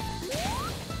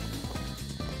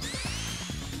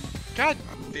 God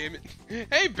damn it.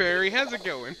 Hey Barry, how's it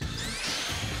going?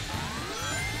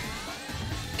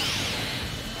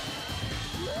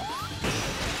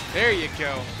 There you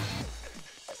go.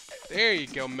 There you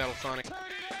go, Metal Sonic.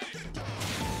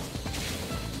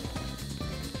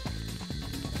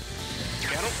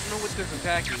 I don't know what this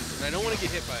attack is, and I don't want to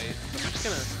get hit by it, so I'm just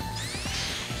gonna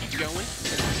keep going.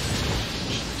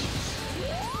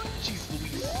 Jeez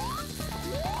Louise.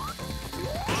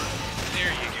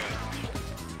 There you go.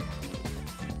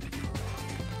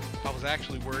 I was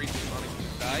actually worried that Sonic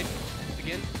died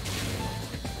again.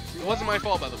 It wasn't my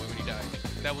fault, by the way, when he died.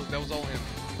 That was all him.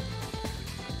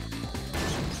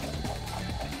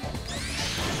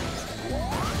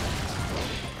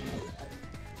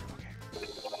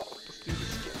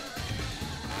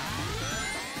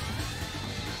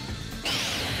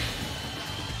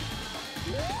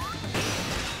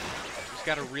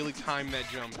 Gotta really time that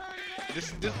jump.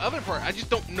 This other part, I just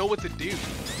don't know what to do.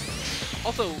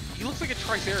 Also, he looks like a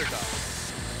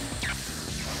Triceratops.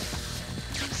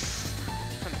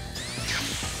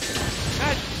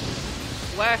 God,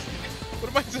 blast!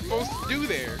 What am I supposed to do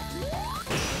there?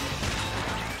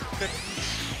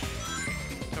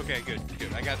 Okay, good.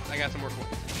 I got some more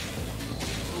points.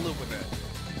 We'll live with that.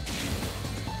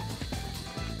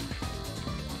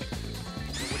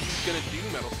 What are you gonna do,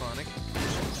 Metal Sonic?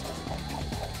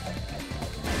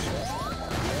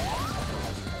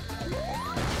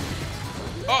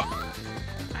 Oh!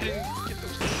 I didn't get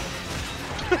those.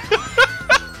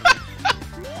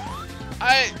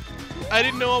 I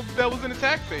didn't know that was an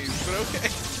attack phase, but okay.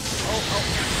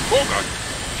 Oh god!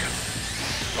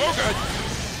 Oh god!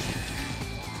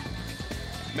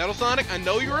 Metal Sonic, I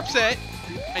know you're upset.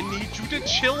 I need you to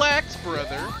chillax,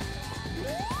 brother.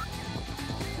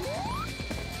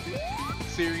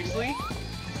 Seriously?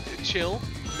 Chill.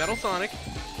 Metal Sonic.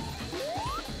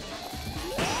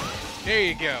 There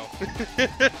you go.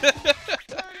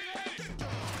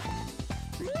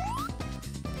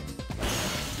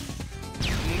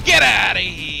 Get out of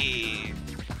here!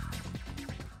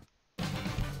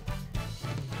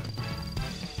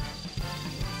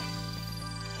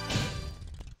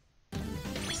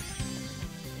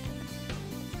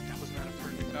 That was not a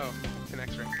perfect. Oh, it's an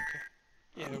X-ray. Okay.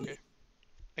 Yeah, okay.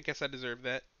 I guess I deserve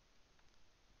that.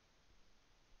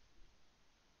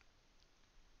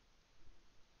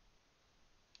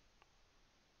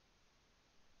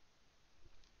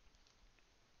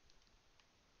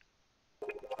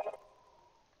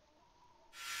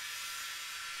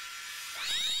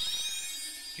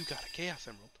 You got a Chaos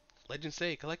Emerald. Legends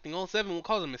say collecting all 7 will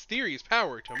cause a mysterious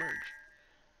power to emerge.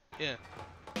 Yeah,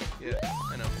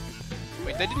 I know.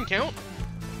 Wait, that didn't count?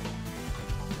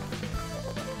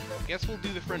 Guess we'll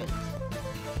do the friend ones.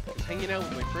 Because hanging out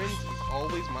with my friends is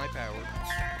always my power.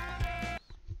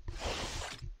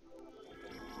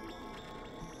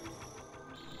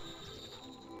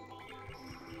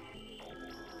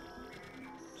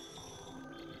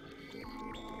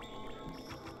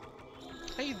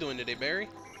 How you doing today, Barry?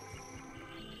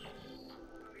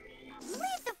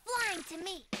 Leave the flying to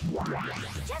me.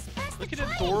 Just press Look the at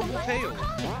adorable triangle. tail.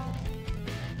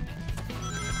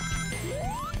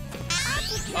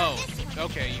 Oh,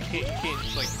 okay. You can't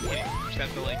just like hit it. You just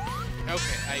have to like.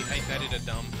 Okay, I did a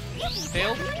dumb.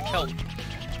 Tail, help.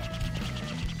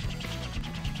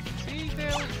 See,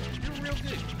 Tail, you're real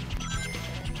good.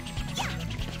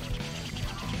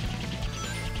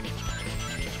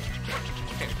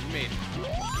 Okay, we made it.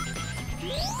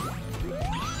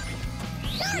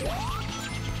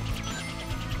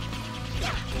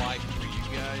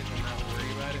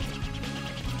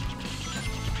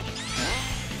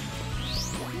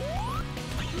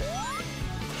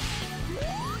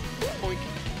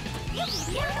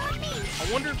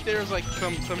 I wonder if there's like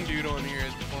some dude on here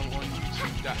on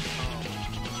YouTube.com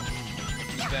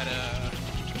that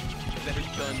has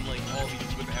done like all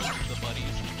these without the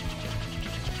buddies.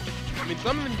 I mean,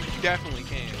 some of them you definitely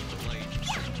can, but like,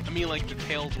 I mean like the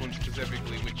Tails one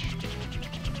specifically, which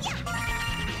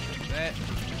that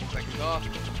seconds off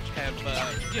have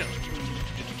you know,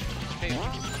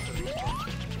 Tails.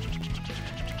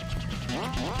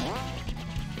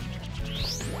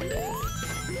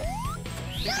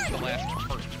 This is the last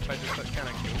part. If I just kind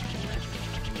of go.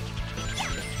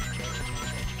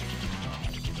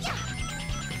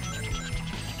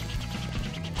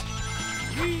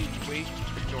 Wait,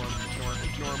 ignore him.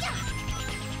 Go up.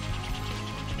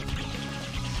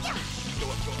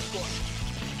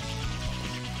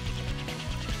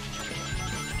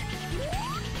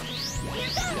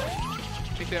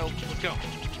 Take the L. Let's go.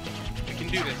 We can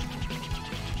do this.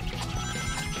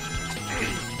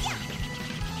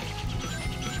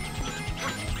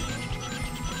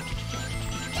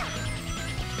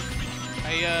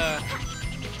 I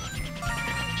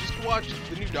just watched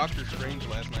the new Doctor Strange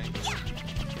last night.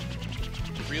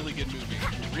 Really good movie.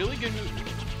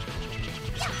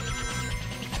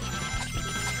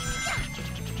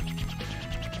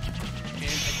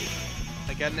 And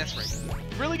I got an S rank.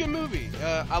 Really good movie.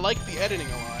 I like the editing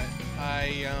a lot.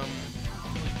 Really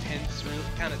tense, really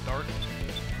kind of dark.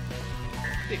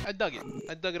 I dug it.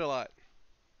 I dug it a lot.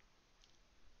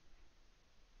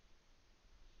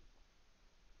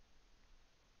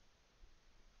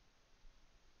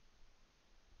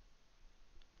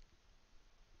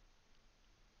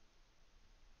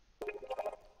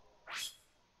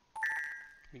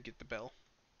 Let me get the bell.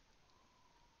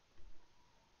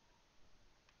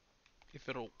 If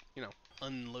it'll, you know,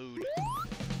 unload.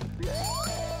 Try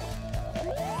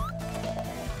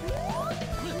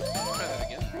that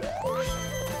again.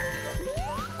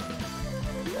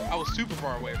 I was super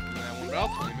far away from that one, but I'll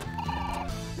claim it.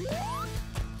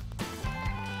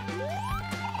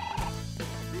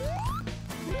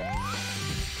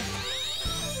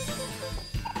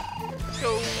 Let's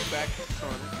go back to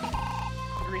Sonic.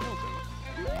 Green Hill Zone.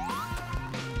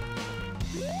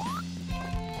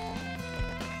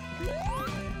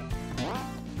 No.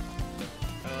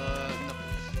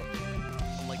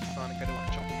 Unlike Sonic, I don't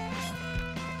jump.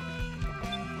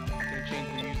 Gonna change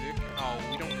the music. Oh,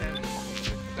 we don't have it.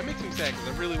 That makes me sad because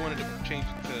I really wanted to change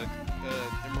it to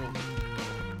Emerald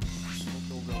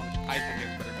Hill Zone, which I think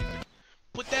has better music.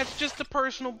 But that's just a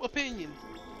personal opinion.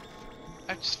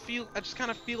 I just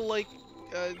kind of feel like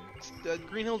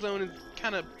Green Hill Zone is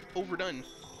kind of overdone.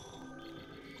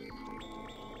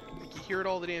 Like you hear it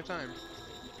all the damn time.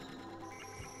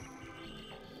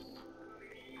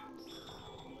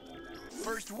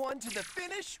 First one to the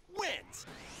finish wins.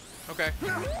 Okay.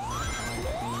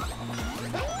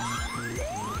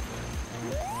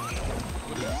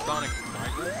 What is it, Sonic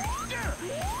Rival?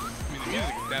 I mean, the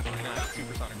music is definitely not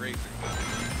Supersonic Racing, but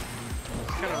it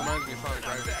kind of reminds me of Sonic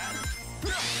Rival.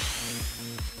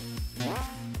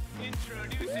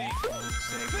 Introducing.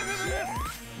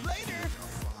 Later.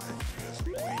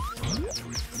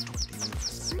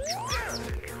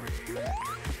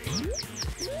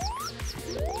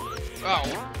 Oh.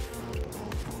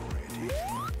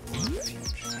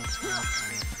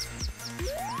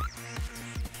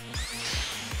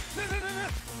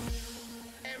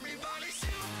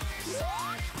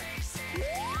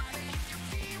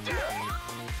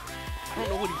 I don't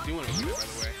know what he's doing over there, by the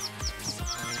way.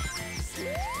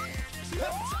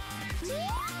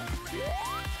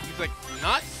 He's like,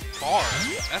 not far.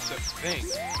 That's the thing.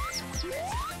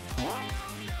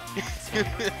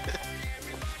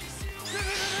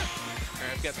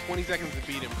 Alright, I've got 20 seconds to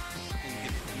beat him and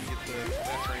get the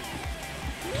best rank.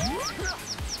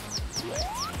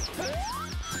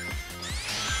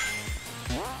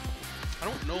 I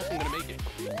don't know if I'm gonna make it.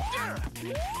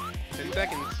 10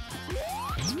 seconds.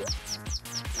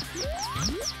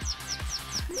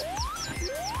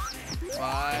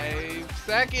 5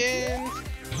 seconds.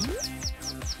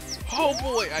 Oh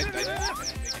boy, I didn't make it.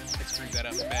 I screwed that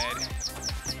up bad.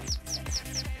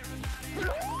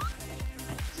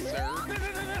 Sir?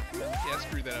 Yeah, I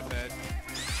screwed that up bad.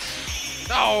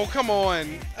 Oh, come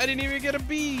on. I didn't even get a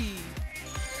B.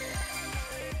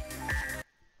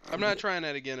 I'm not trying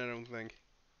that again, I don't think.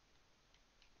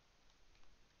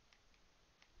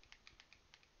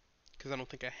 Because I don't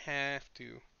think I have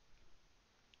to.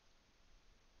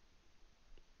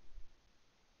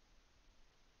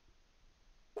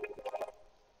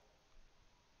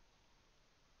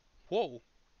 Whoa.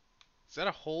 Is that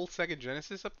a whole Sega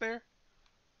Genesis up there?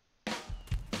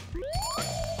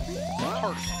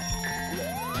 Hard.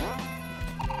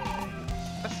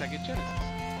 That's Sega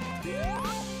Genesis. I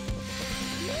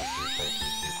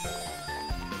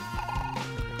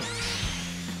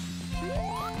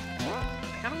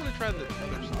kinda wanna try the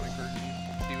other Sonic version.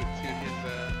 See what his thing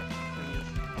is.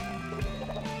 What is it?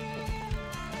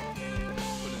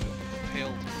 It's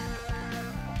Tails.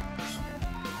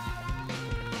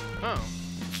 Oh.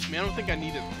 I mean, I don't think I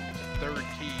need a third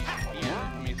key here. I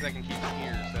mean, second key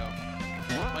here, so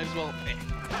might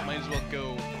as well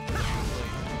go.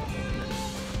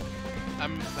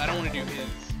 I don't want to do his,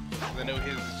 because I know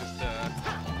his is just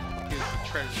his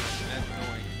treasure, and that's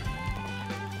annoying.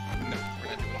 No, we're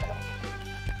not doing that.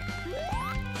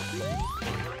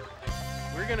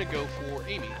 We're gonna go for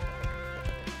Amy.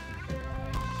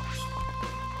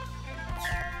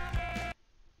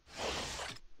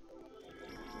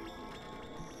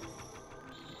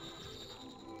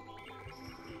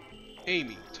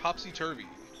 Amy, topsy-turvy.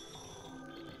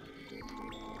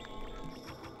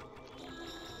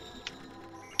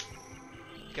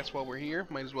 Guess while we're here,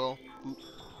 might as well boop.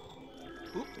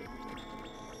 Boop.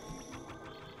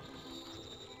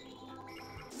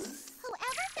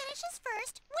 Whoever finishes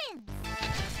first wins.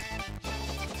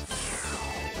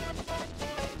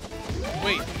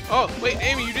 Wait. Oh, wait,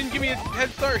 Amy, you didn't give me a head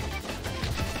start.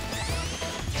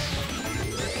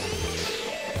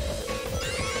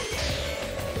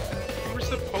 You were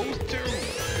supposed to.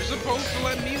 You're supposed to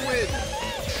let me win.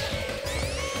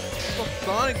 It's called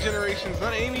Sonic Generations,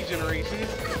 not Amy Generations.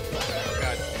 Oh,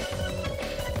 God.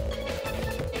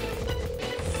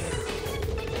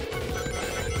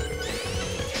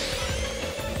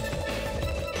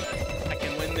 I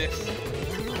can win this.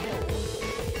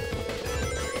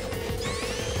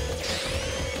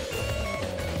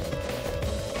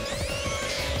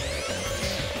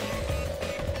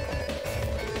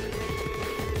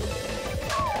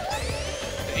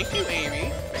 Thank you,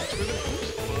 Amy. Thanks for the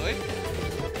boost, bud.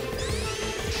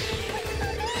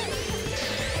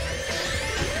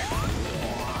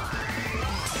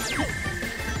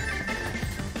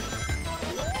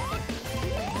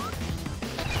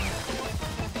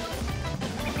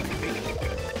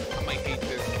 I might hate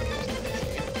this.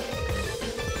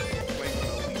 It's like one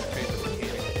of the least favorite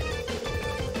mechanics.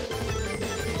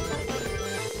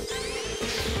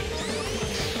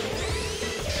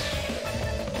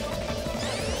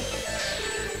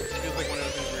 Feels like one of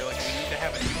those things where you're like, we need to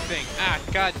have a new thing. Ah,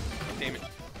 god damn it.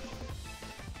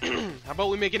 How about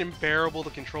we make it unbearable to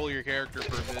control your character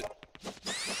for a bit?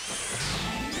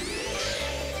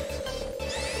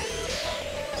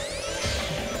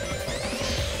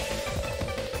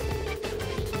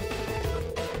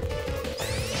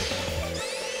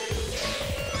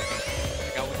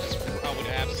 Like I would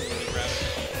absolutely rather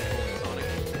control Sonic,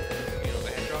 you know,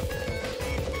 the Hedgehog,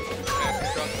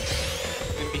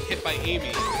 than be hit by Amy,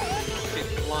 hit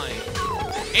flying.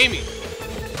 Amy!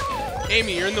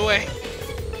 Amy, you're in the way.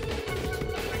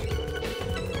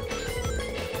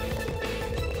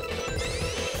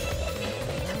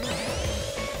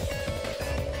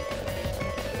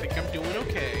 I think I'm doing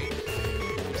okay.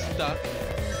 I'm stuck.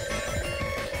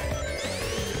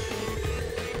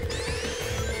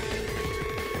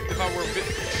 If I were a bit...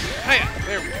 Hiya!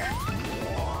 There we go.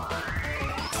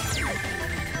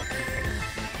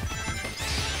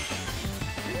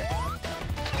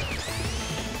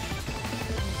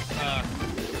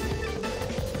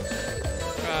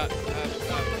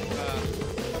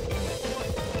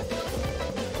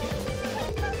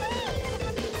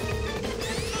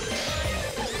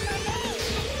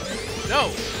 No!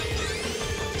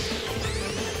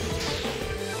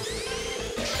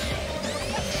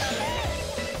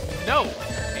 No!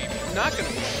 Amy's not gonna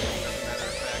win, as a matter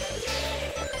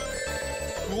of fact.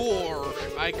 Or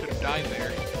I could have died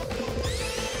there.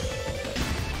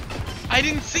 I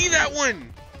didn't see that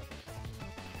one!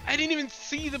 I didn't even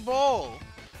see the ball!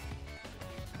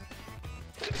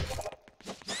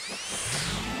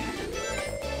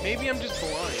 Maybe I'm just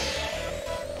blind.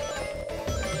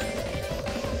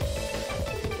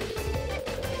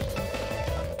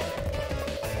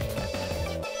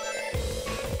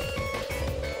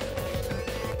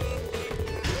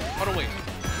 Oh no, wait.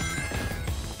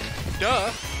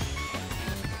 Duh.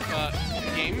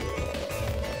 Game.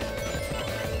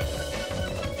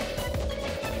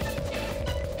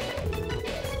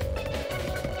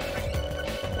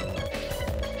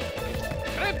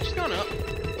 Could I have just gone up?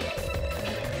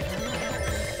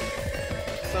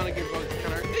 Sonic and Bugs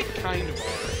they kind of are.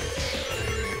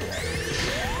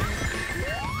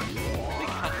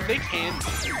 They can be.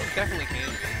 Definitely can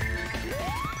be.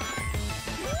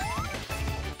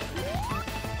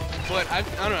 But I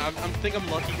don't know, I think I'm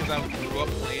lucky because I grew up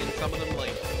playing some of them.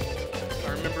 Like, I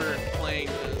remember playing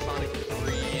Sonic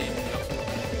 3 and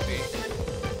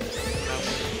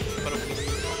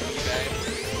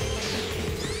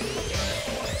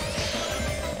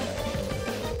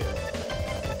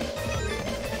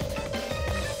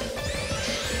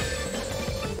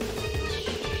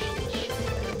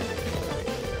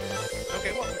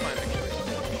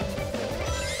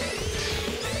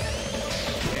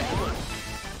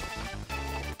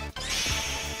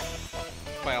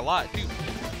by a lot, too.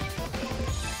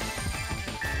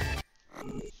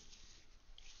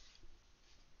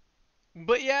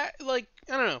 But yeah, like,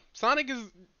 I don't know. Sonic is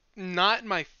not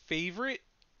my favorite,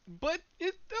 but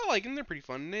I like them. They're pretty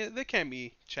fun. They can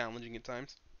be challenging at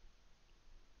times.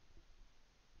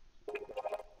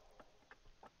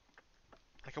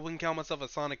 Like, I wouldn't count myself a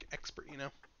Sonic expert, you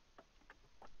know?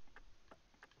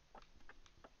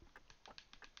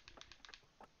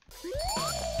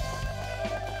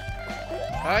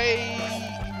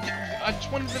 I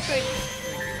just wanted to say.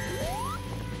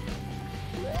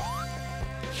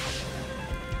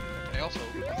 I also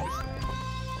we can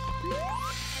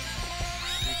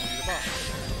do the boss.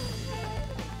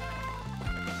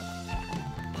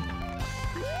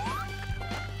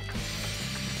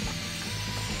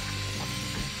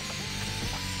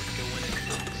 Go in and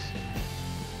focus.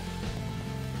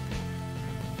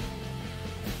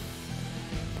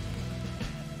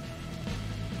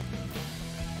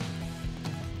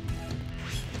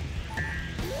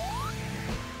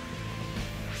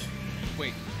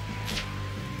 Wait.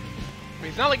 I mean,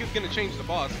 it's not like it's gonna change the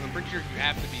boss, because I'm pretty sure you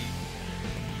have to be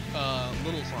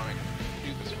Little Sonic to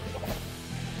do this one.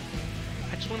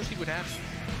 I just want to see what happens.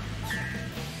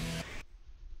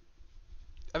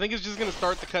 I think it's just gonna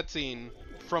start the cutscene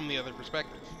from the other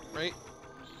perspective, right?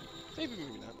 Maybe,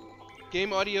 maybe not.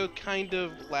 Game audio kind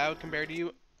of loud compared to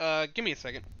you. Give me a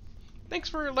second. Thanks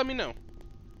for letting me know.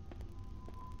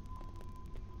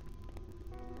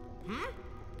 Hmm?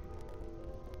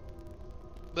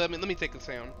 Let me take the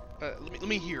sound. Let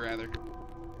me hear rather.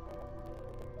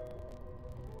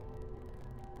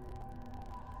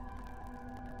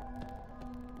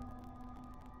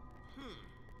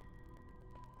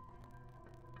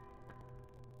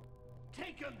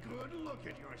 Take a good look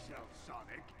at yourself,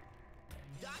 Sonic.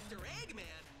 Dr. Eggman?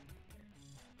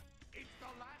 It's the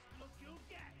last look you'll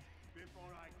get before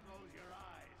I close your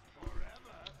eyes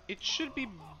forever. It should be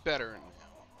better now.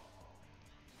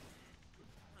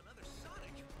 Another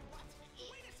Sonic? What?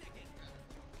 Wait a second.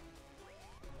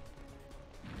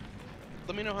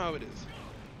 Let me know how it is.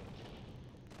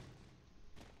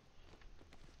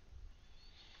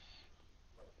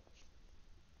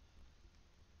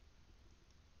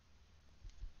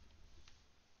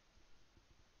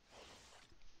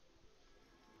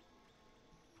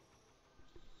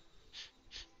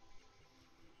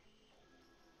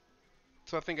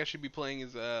 So I think I should be playing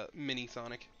as Mini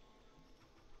Sonic.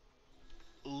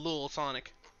 Little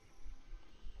Sonic.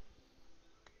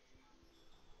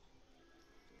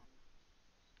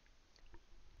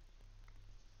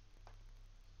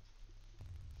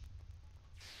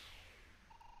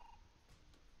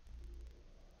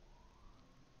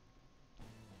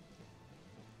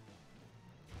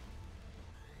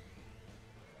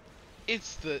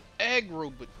 It's the egg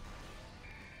robot.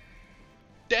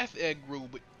 Death egg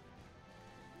robot.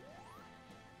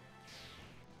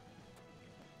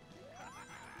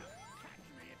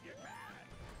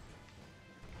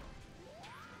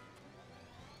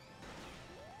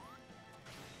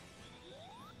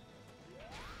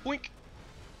 Boink.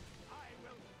 I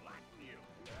will flatten you.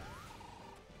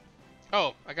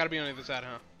 Oh, I gotta be on the other side,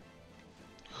 huh?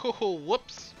 Oh,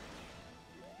 whoops.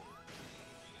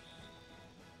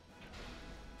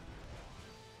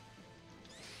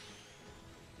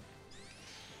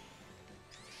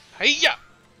 Hey-ya!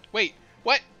 Wait,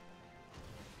 what?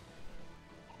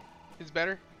 It's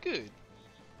better? Good.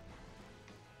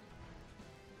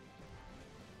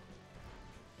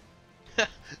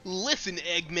 Listen,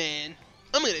 Eggman.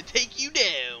 I'm gonna take you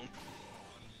down.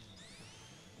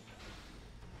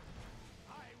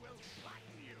 I will flatten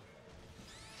you.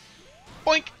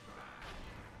 Boink.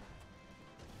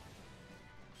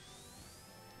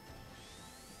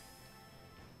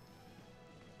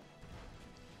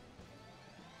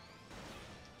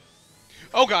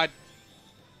 Oh god.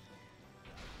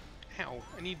 Ow,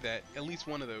 I need that. At least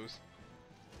one of those.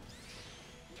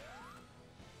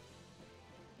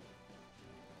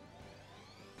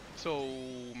 So,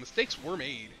 mistakes were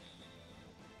made.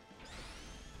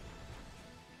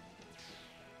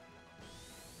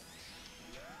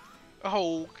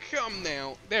 Oh, come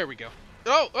now. There we go.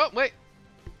 Oh, oh, wait.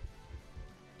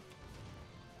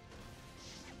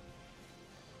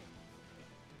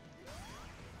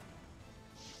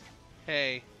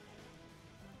 Hey.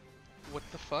 What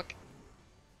the fuck?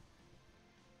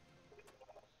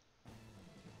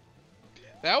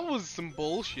 That was some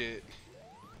bullshit.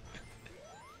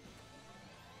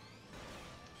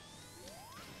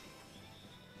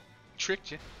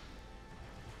 Tricked you.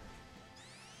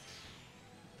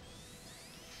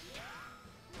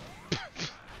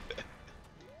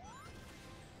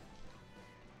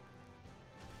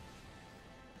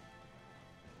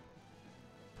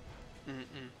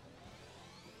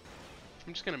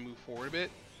 I'm just gonna move forward a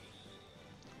bit.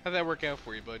 How'd that work out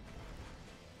for you, bud?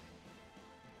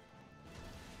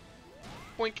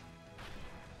 Boink.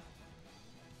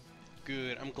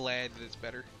 Good. I'm glad that it's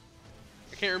better.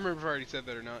 I can't remember if I already said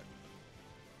that or not.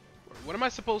 What am I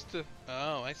supposed to...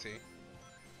 Oh, I see.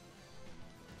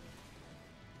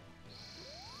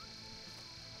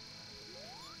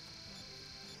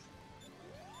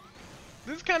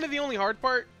 This is kind of the only hard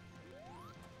part.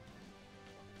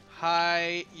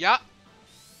 Hi, yeah.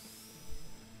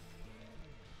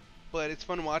 But it's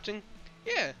fun watching.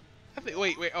 Yeah. I think.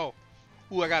 Wait. Oh.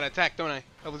 Ooh, I got attacked, don't I?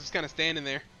 I was just kind of standing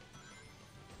there.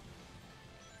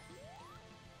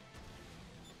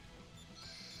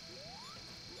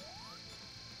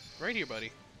 Right here,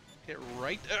 buddy. Get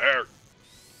right there.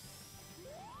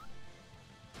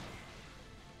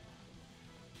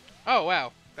 Oh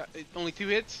wow. Only 2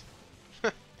 hits.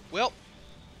 Well,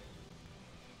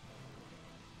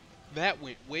 that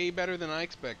went way better than I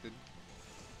expected.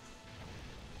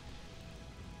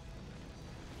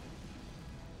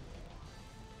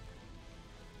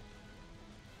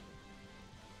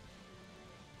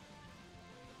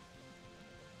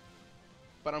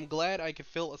 But I'm glad I could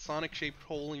fill a Sonic-shaped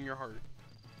hole in your heart.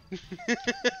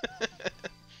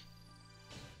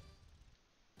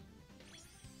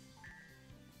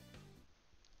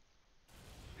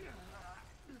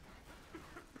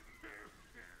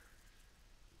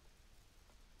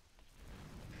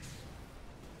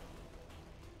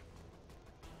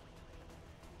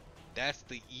 That's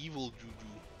the evil Juju.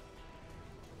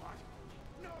 What?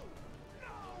 No! No!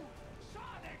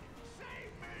 Sonic,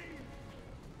 save me!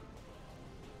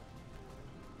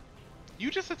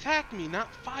 You just attacked me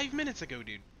not 5 minutes ago,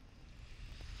 dude.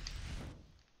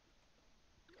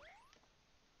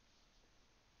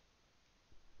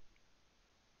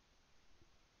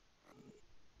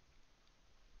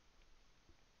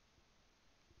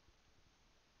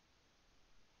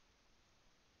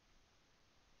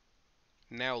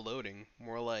 Now loading.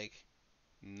 More like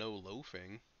no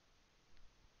loafing.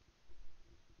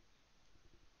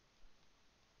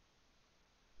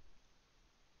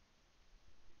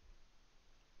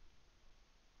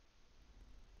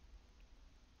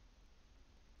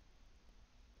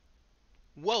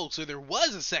 Whoa, so there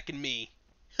was a second me.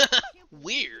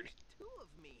 Weird. Two of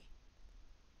me.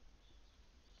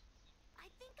 I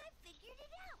think I figured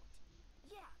it out.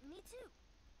 Yeah, me too.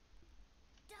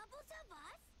 Doubles of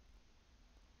us?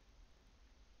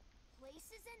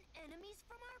 Places and enemies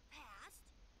from our past?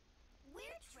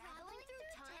 We're traveling through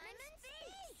time and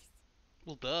space!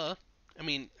 Well, duh. I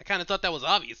mean, I kind of thought that was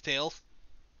obvious, Tails.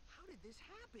 How did this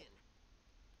happen?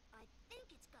 I think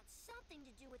it's got something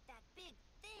to do with that big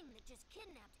thing that just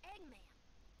kidnapped Eggman.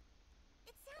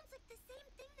 It sounds like the same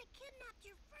thing that kidnapped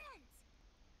your friends.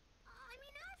 I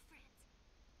mean our friends.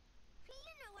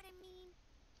 You know what I mean.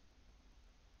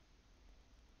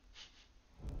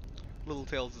 Little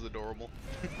Tails is adorable.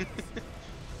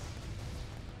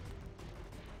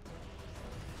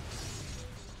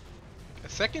 A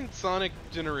second Sonic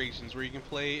Generations where you can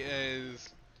play as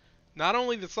not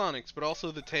only the Sonics, but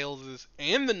also the Tailses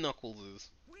and the Knuckleses.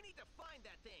 We need to find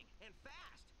that thing, and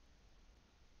fast.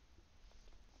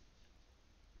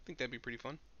 I think that'd be pretty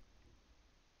fun.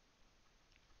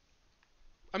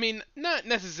 I mean, not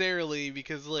necessarily,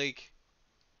 because like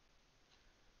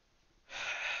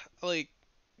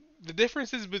the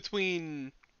differences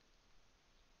between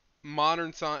how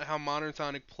modern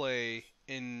Sonic play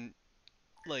and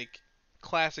like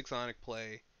classic Sonic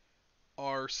play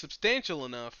are substantial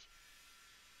enough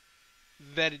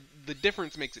that the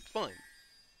difference makes it fun.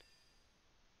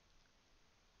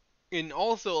 And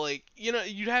also, like, you know,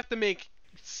 you'd have to make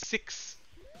 6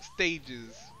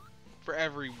 stages for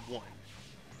every one.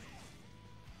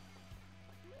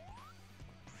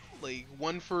 Like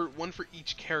one for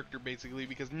each character basically,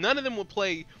 because none of them will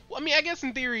play. Well, I mean, I guess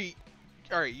in theory,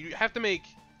 all right, you have to make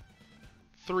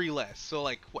 3 less. So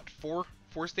like what, 4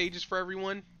 stages for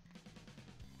everyone?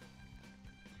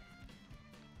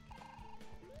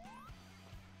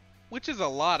 Which is a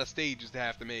lot of stages to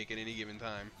have to make at any given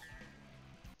time.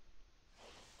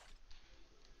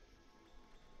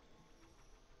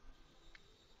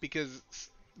 Because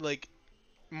like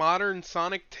modern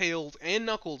Sonic, Tails, and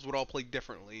Knuckles would all play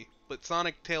differently, but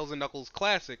Sonic, Tails, and Knuckles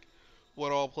Classic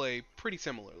would all play pretty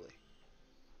similarly.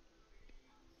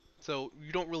 So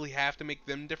you don't really have to make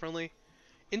them differently.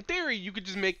 In theory, you could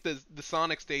just make the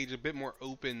Sonic stage a bit more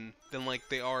open than like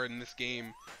they are in this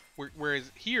game, whereas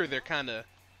here they're kind of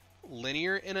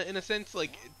linear in a sense.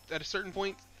 Like at a certain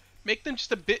point, make them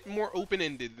just a bit more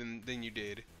open-ended than you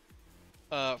did.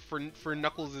 for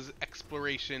Knuckles'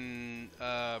 exploration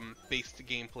based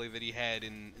gameplay that he had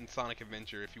in Sonic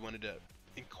Adventure. If you wanted to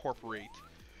incorporate.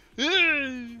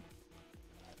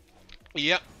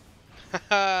 Yep.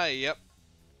 Yep.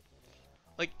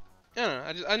 Like, I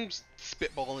don't know. I'm just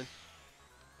spitballing.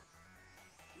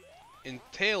 And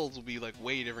Tails will be like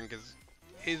way different because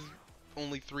his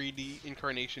only 3D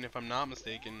incarnation, if I'm not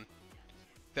mistaken,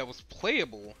 that was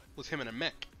playable was him in a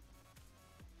mech.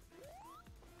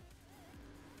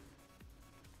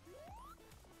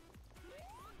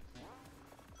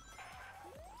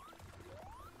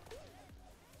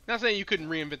 Not saying you couldn't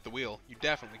reinvent the wheel. You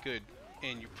definitely could,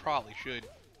 and you probably should.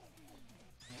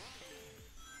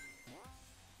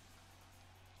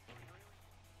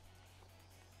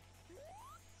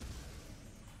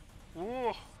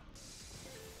 Whoa.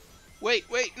 Wait,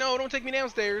 no, don't take me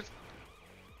downstairs.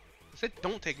 I said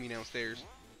don't take me downstairs.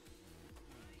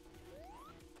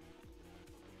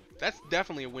 That's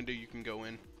definitely a window you can go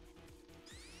in.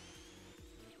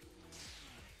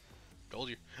 Told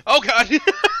you. Oh god!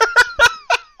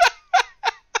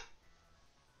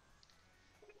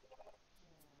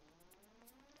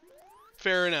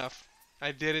 Fair enough.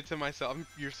 I did it to myself.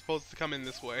 You're supposed to come in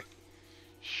this way.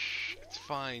 Shh, it's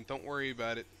fine. Don't worry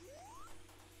about it.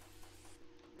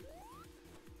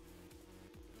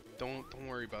 Don't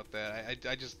worry about that.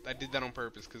 I did that on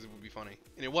purpose because it would be funny.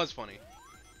 And it was funny.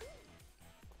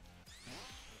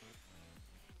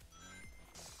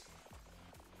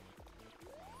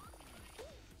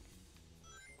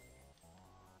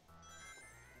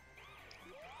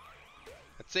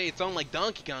 I'd say it's on like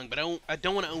Donkey Kong, but I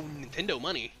don't want to own Nintendo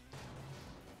money.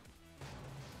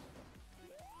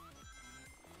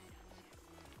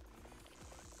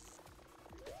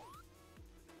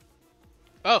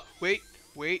 Oh, wait.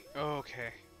 Okay.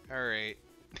 Alright.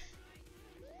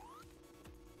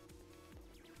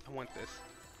 I want this.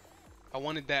 I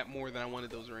wanted that more than I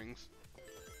wanted those rings.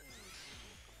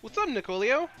 What's up,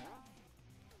 Nicolio?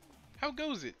 How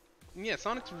goes it? Yeah,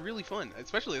 Sonic's really fun,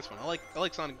 especially this one. I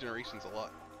like Sonic Generations a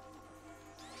lot.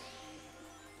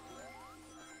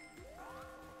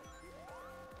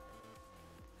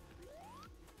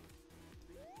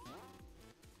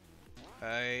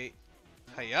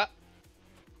 Hiya.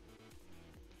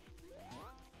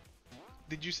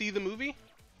 Did you see the movie?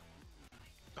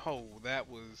 Oh, that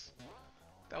was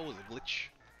a glitch.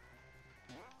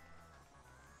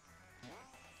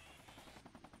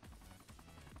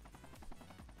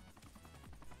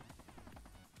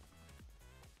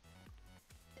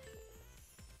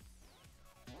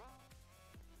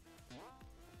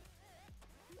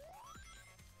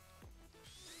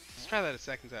 Let's try that a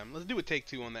second time. Let's do a take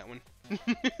two on that one.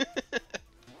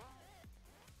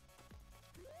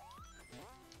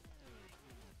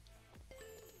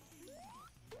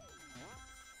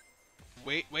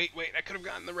 Wait. I could have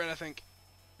gotten the red, I think.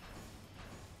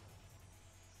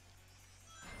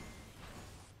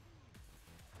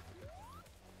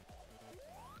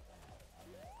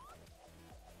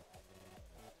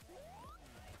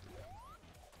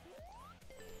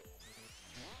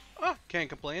 Oh, can't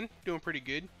complain. Doing pretty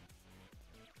good.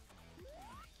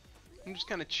 I'm just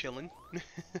kind of chilling.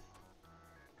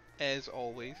 As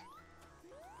always.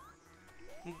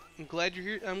 I'm glad you're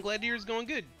here. I'm glad yours is going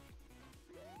good.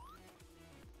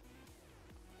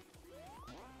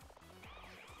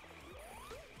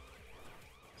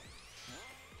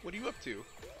 What are you up to?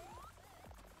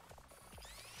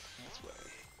 This way.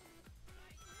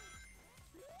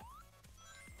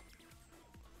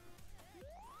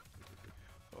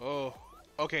 Oh.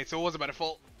 Okay, so it wasn't my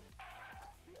default.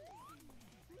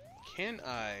 Can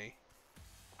I?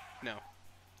 No.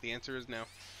 The answer is no.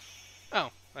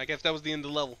 Oh, I guess that was the end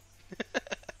of the level.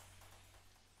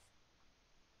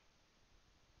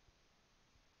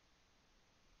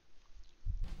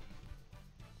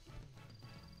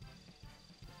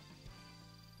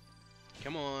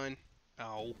 Come on.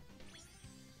 Ow.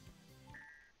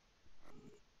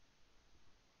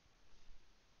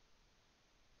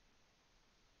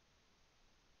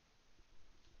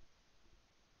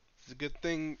 It's a good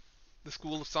thing the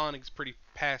School of Sonic's pretty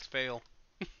pass-fail.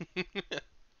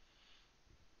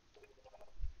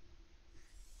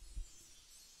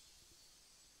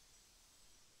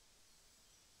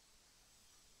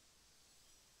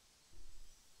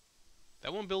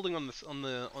 That one building on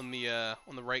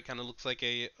the right kind of looks like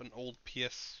an old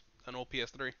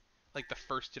PS3, like the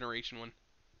first generation one.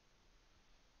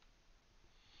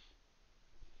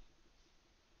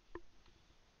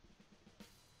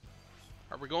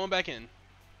 Are we going back in?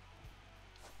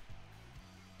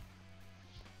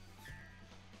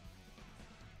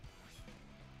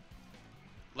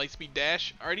 Lightspeed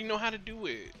dash. I already know how to do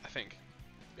it, I think.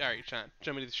 Alright, Sean.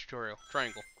 Show me the tutorial.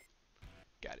 Triangle.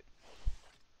 Got it.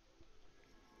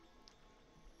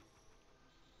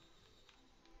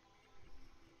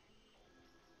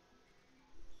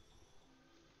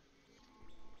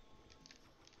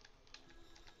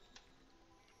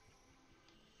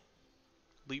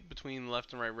 Leap between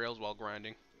left and right rails while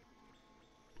grinding.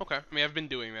 Okay. I mean, I've been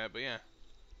doing that, but yeah.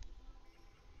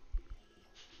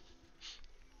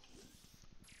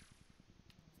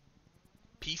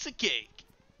 Piece of cake.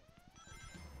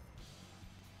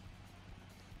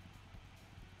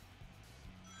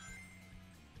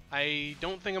 I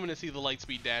don't think I'm going to see the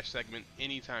Lightspeed Dash segment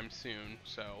anytime soon,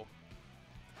 so...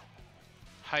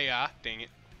 Hiya, dang it.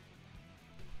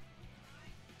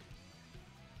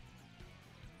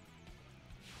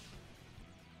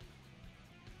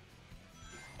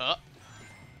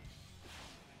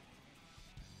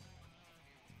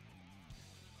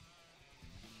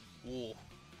 Whoa.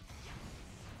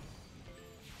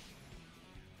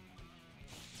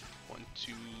 1,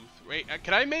 2, 3. Wait,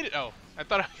 can I made it? Oh, I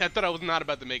thought I was not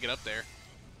about to make it up there.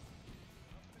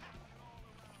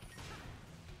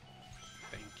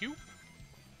 Thank you.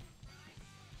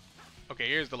 Okay,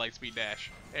 here's the Lightspeed Dash.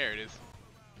 There it is.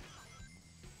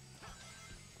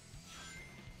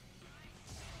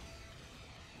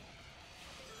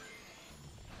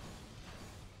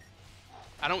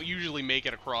 I don't usually make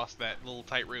it across that little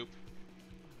tightrope.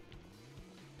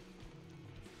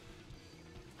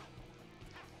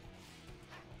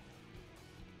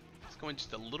 It's going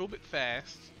just a little bit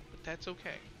fast, but that's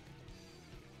okay.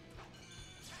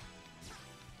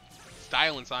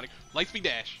 Style in Sonic. Lightspeed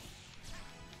Dash.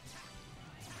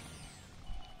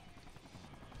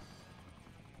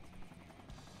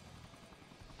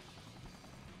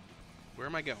 Where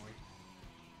am I going?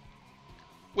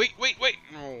 Wait, wait, wait!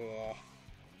 Oh.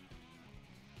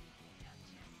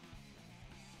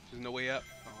 There's no way up.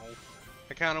 Oh.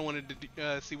 I kind of wanted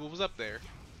to see what was up there.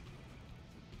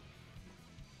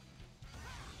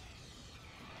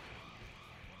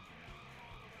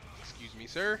 Excuse me,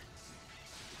 sir.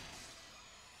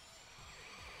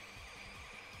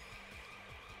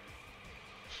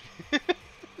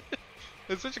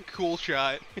 That's such a cool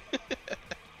shot.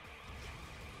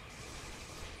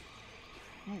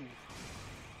 Ooh.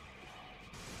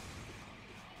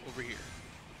 Over here.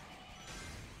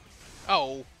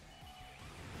 Oh.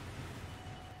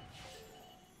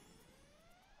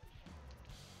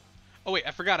 Oh wait,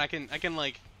 I forgot I can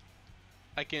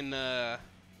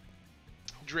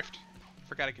drift.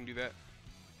 Forgot I can do that.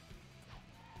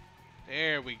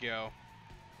 There we go.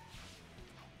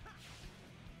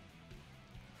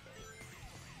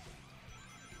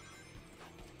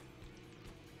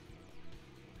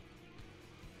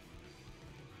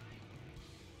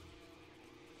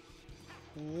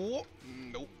 Whoa.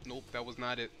 Nope, nope, that was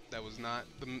not it. That was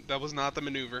not the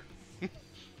maneuver.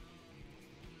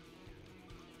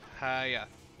 Hiya.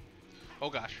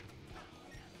 Oh gosh.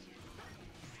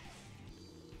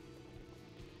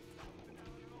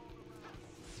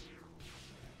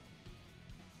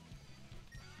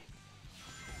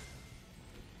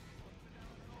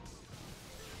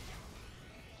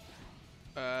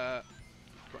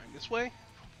 Grind this way?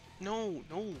 No,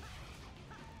 no.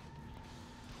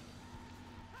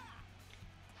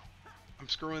 I'm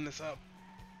screwing this up.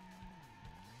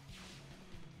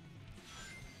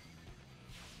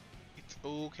 It's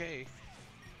okay.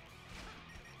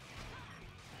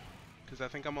 Because I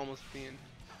think I'm almost at the end.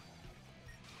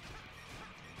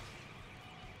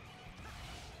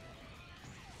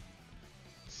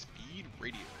 Speed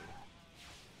radio.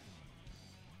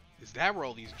 Is that where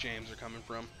all these jams are coming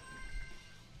from?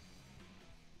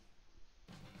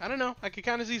 I don't know. I could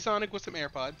kind of see Sonic with some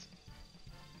AirPods.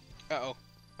 Uh-oh.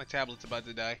 My tablet's about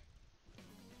to die.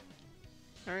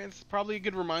 Alright, it's probably a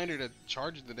good reminder to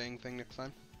charge the dang thing next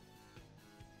time.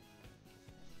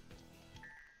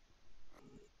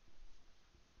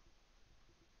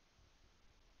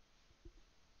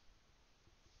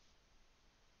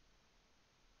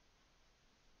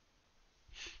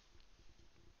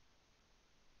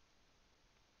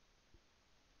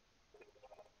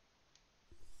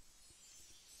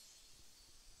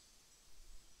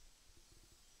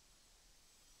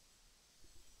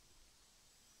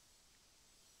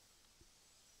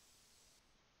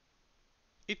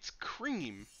 It's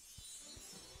cream.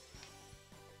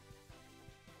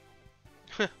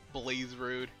 Blaze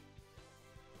Road.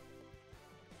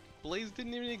 Blaze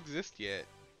didn't even exist yet.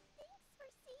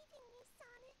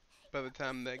 By the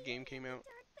time that game came out.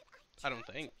 I don't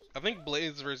think. I think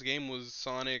Blaze's first game was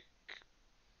Sonic...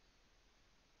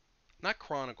 Not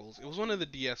Chronicles. It was one of the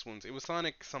DS ones. It was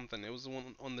Sonic something. It was the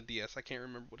one on the DS. I can't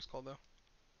remember what it's called though.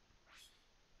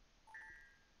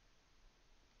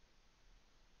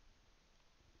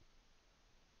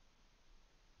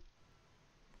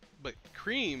 But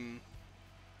Cream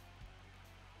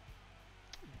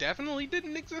definitely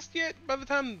didn't exist yet by the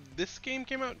time this game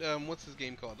came out. What's this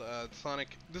game called?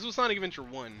 Sonic. This was Sonic Adventure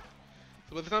 1.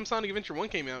 So by the time Sonic Adventure 1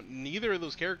 came out, neither of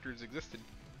those characters existed.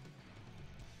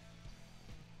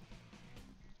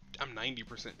 I'm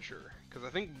 90% sure. Because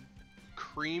I think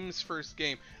Cream's first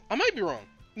game... I might be wrong.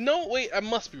 No, wait, I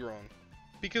must be wrong.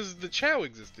 Because the Chow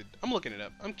existed. I'm looking it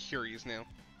up. I'm curious now.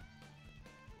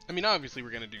 I mean, obviously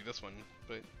we're going to do this one.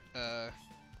 But,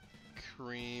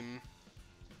 Cream...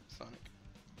 Sonic.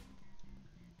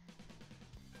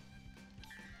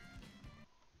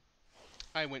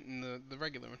 I went in the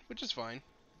regular one, which is fine.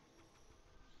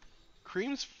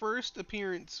 Cream's first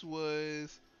appearance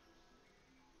was...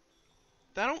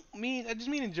 I just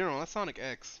mean in general, that's Sonic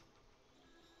X.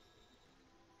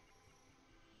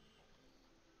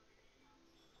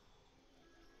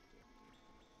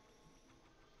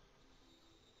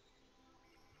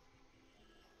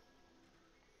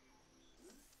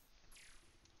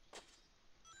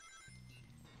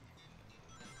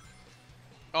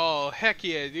 Oh, heck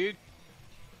yeah, dude.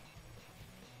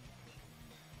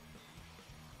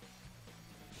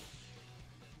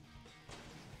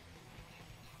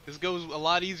 This goes a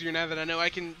lot easier now that I know I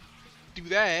can do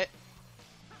that.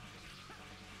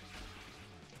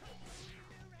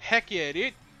 Heck yeah,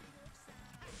 dude.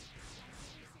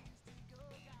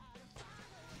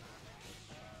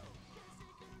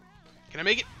 Can I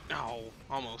make it? No,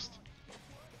 almost.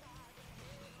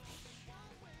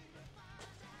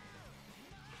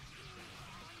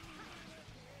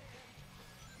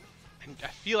 And I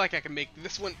feel like I can make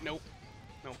this one. Nope.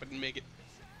 Nope, I didn't make it.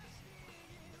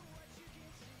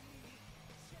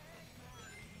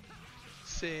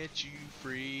 Set you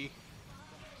free.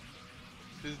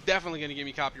 This is definitely going to get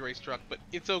me copyright struck, but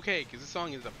it's okay, because this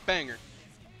song is a banger.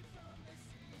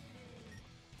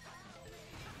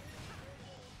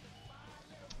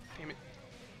 Damn it.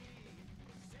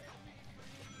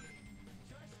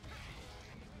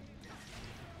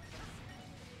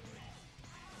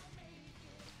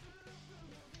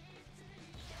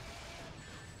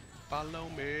 Follow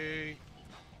me.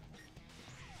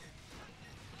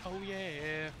 Oh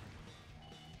yeah.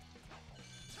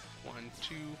 1,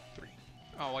 2, 3.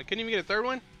 Oh, I couldn't even get a third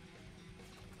one?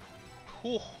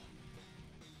 Cool.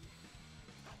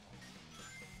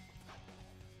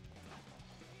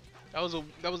 That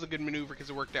was a good maneuver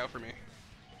because it worked out for me.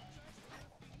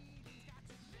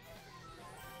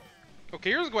 Okay,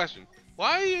 here's a question.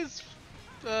 Why is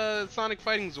Sonic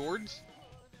fighting Zords?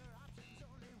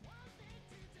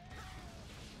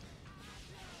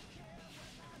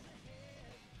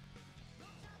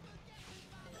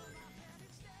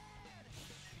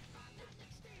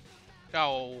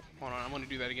 Oh, hold on, I want to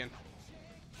do that again.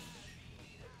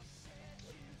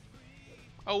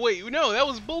 Oh wait, no, that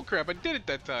was bullcrap. I did it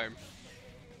that time.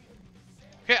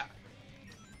 Yeah.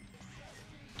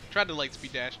 Tried to light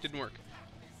speed dash, didn't work.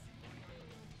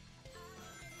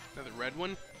 Another red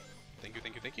one. Thank you,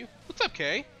 thank you, thank you. What's up,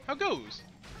 Kay? How goes?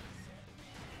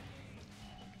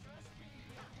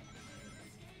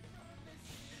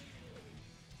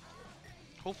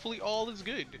 Hopefully all is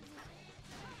good.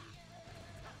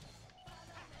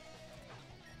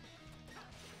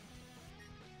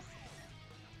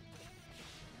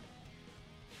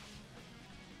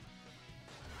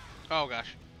 Oh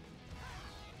gosh.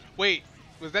 Wait,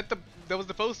 was that was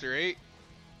the poster, right?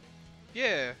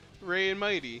 Yeah, Ray and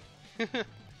Mighty.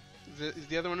 Is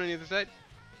the other one on the other side?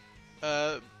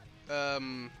 I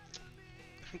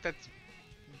think that's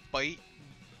Bite,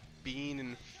 Bean,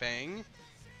 and Fang.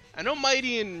 I know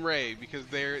Mighty and Ray because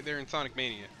they're in Sonic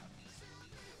Mania.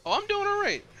 Oh, I'm doing all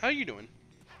right. How you doing?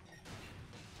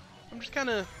 I'm just kind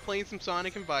of playing some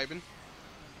Sonic and vibing.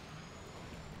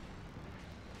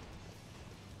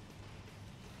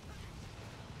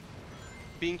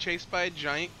 Being chased by a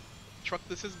giant truck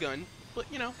that says gun,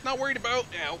 but you know, not worried about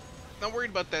not worried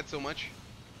about that so much.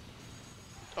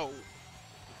 Oh,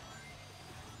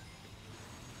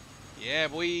 yeah,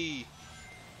 boy,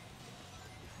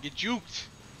 get juked,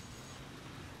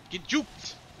 get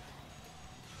juked.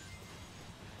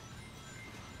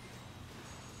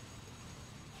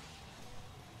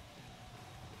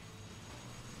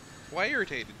 Why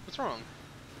irritated? What's wrong?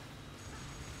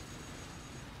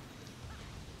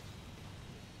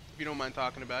 If you don't mind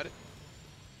talking about it.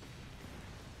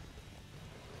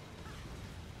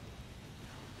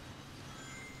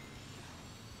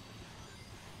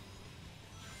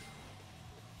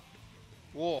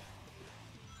 Whoa.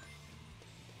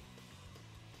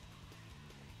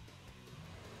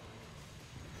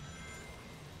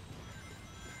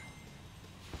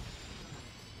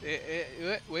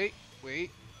 Wait.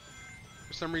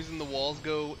 For some reason, the walls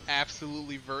go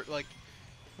absolutely like,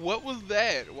 what was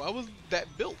that? Why was that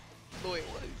built the way it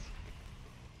was?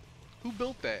 Who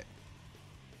built that?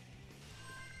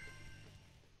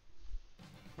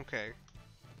 Okay.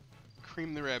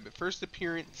 Cream the Rabbit. First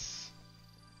appearance.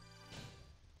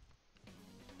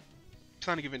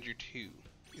 Sonic Adventure 2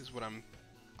 is what I'm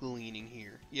gleaning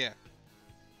here. Yeah.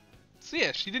 So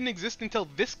yeah, she didn't exist until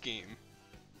this game.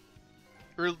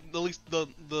 Or at least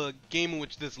the game in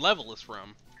which this level is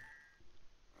from.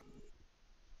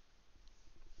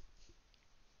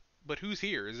 But who's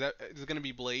here? Is it gonna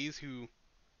be Blaze, who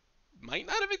might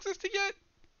not have existed yet?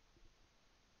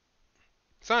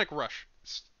 Sonic Rush.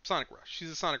 Sonic Rush.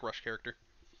 She's a Sonic Rush character.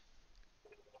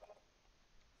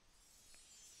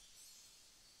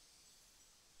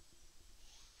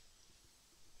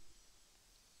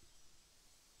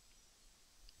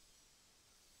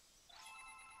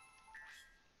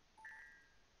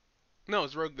 No,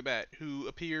 it's Rogue the Bat, who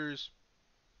appears...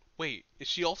 Wait, is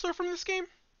she also from this game?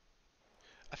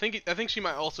 I think she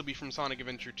might also be from Sonic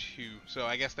Adventure 2, so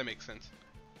I guess that makes sense.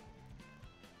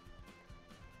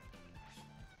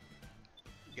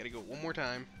 Gotta go one more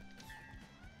time.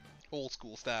 Old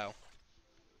school style.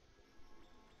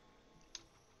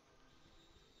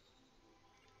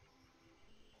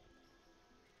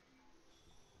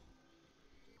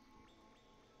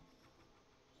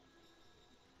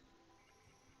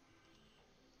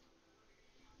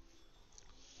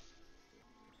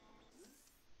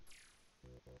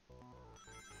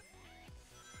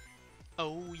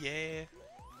 Oh yeah.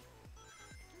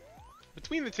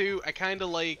 Between the two, I kind of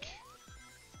like...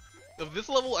 Of this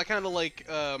level, I kind of like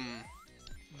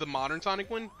the modern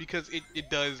Sonic one, because it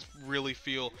does really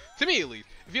feel, to me at least,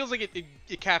 it feels like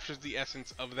it captures the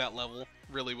essence of that level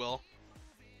really well.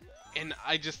 And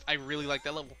I really like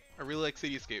that level. I really like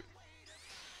City Escape.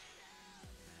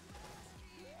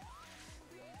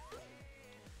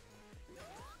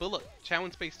 But look, Chao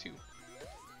in Space 2.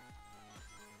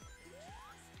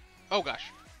 Oh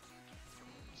gosh.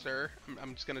 Sir,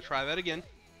 I'm just gonna try that again.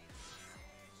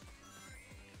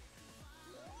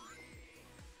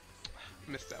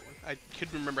 Missed that one. I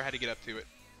couldn't remember how to get up to it.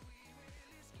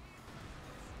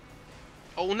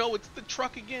 Oh no, it's the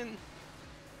truck again!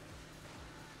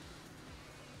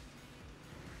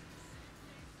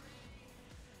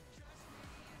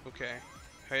 Okay.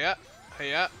 Hey up,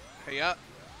 hey up, hey up,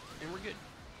 and we're good.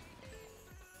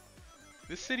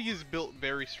 This city is built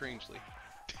very strangely.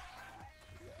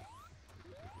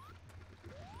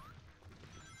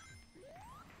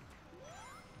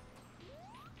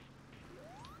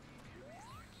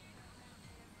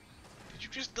 Did you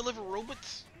just deliver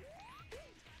robots?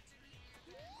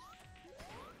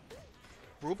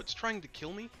 Robots trying to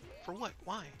kill me? For what?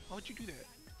 Why? Why would you do that?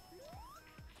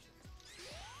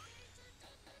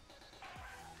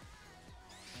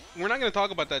 We're not going to talk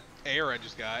about that air I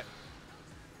just got.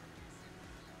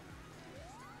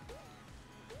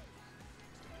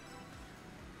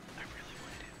 I really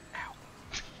wanted it. Ow.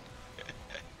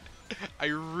 I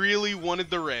really wanted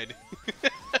the red.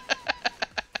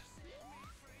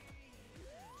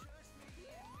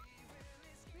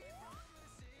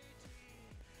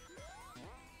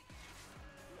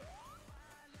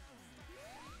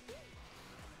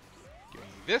 Give me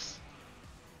this.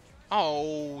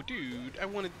 Oh, dude, I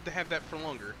wanted to have that for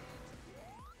longer.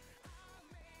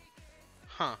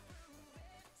 Huh.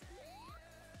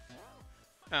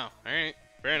 Oh, alright.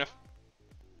 Fair enough.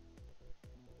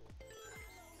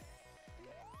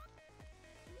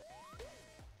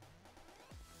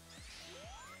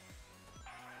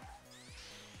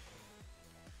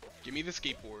 Give me the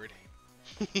skateboard.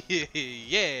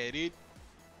 Yeah, dude.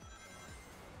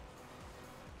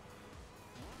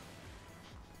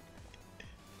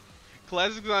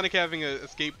 Classic Sonic having a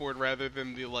skateboard rather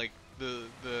than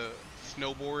the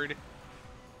snowboard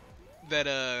that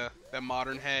that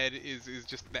modern had is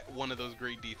just that one of those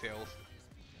great details.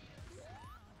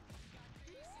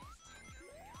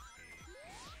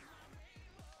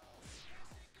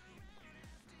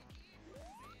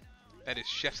 That is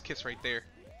chef's kiss right there.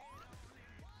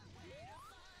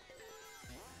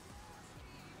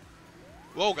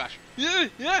 Whoa, gosh. Yeah,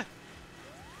 yeah.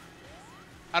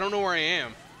 I don't know where I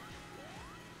am.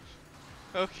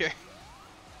 Okay.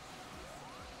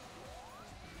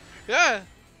 Yeah.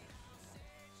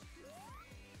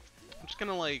 I'm just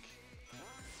gonna like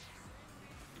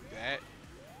do that.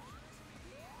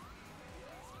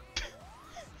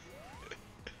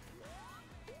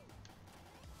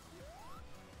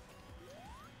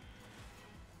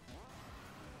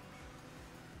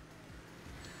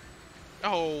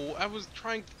 Oh, I was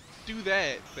trying to do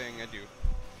that thing I do.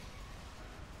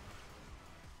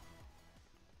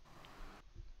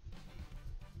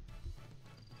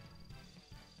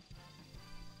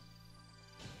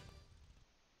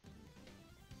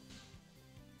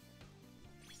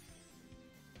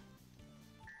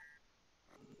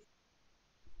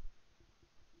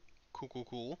 Cool, cool,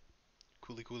 cool.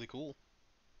 Cooly, cooly, cool.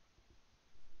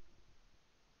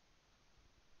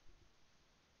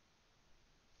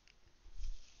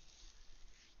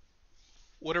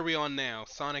 What are we on now?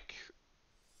 Sonic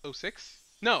 06?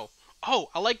 No.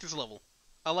 Oh, I like this level.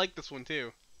 I like this one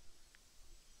too.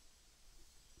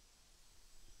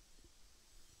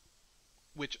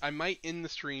 Which I might end the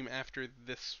stream after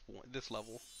this one, this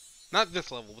level. Not this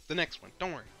level, but the next one.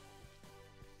 Don't worry.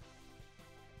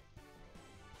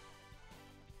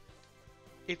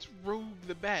 It's Rogue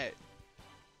the Bat.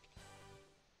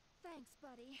 Thanks,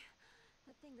 buddy.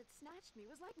 The thing that snatched me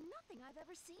was like nothing I've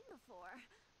ever seen before.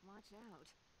 Watch out.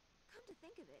 Come to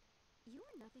think of it, you're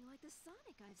nothing like the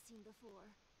Sonic I've seen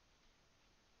before.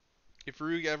 If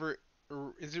Rogue ever...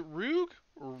 Is it Rogue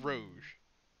or Rouge?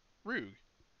 Rogue.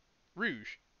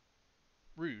 Rouge.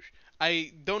 Rouge.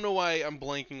 I don't know why I'm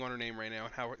blanking on her name right now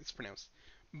and how it's pronounced.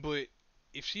 But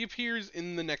if she appears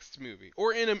in the next movie,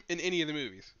 or in any of the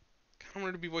movies, I kind of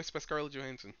want her to be voiced by Scarlett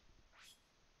Johansson.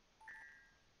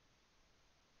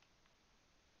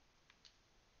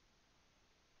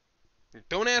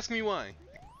 Don't ask me why.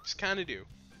 Just kind of do.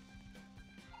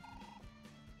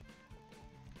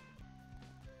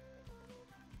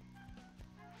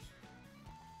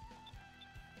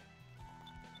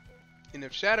 And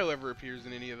if Shadow ever appears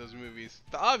in any of those movies,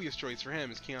 the obvious choice for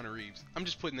him is Keanu Reeves. I'm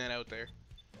just putting that out there.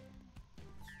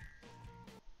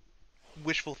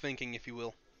 Wishful thinking, if you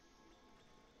will.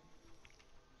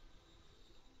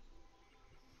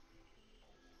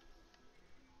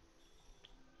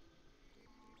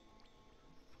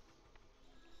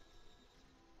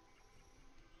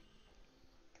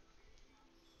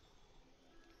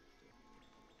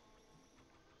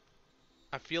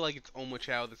 I feel like it's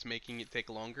Omochao that's making it take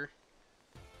longer.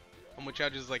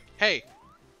 Omochao just like, hey,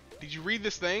 did you read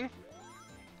this thing? You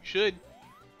should.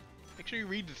 Make sure you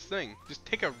read this thing. Just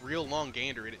take a real long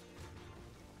gander at it.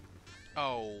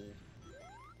 Oh.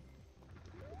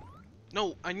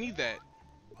 No, I need that.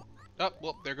 Oh,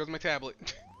 well, there goes my tablet.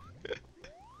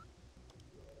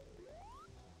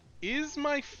 Is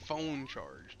my phone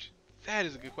charged? That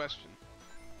is a good question.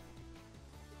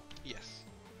 Yes.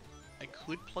 I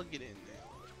could plug it in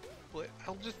now, but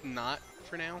I'll just not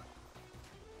for now.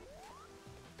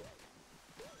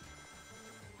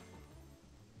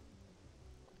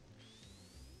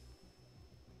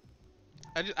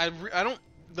 I don't.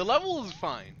 The level is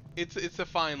fine. It's a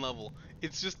fine level.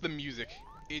 It's just the music.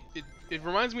 It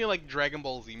reminds me of like Dragon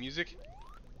Ball Z music,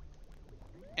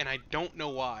 and I don't know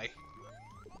why.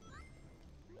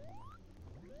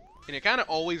 And it kind of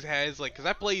always has, like, cause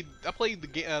I played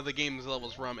the game's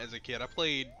levels from as a kid. I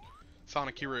played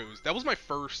Sonic Heroes. That was my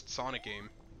first Sonic game.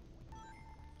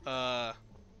 Got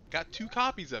 2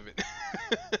 copies of it.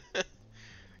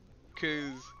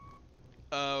 Cause,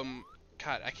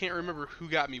 God, I can't remember who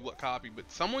got me what copy, but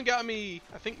someone got me,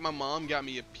 I think my mom got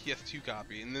me a PS2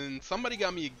 copy, and then somebody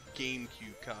got me a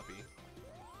GameCube copy.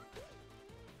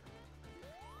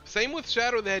 Same with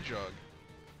Shadow the Hedgehog,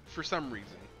 for some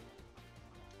reason.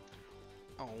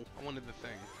 Oh, I wanted the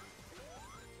thing.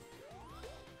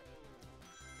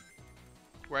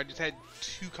 Where I just had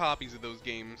 2 copies of those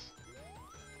games.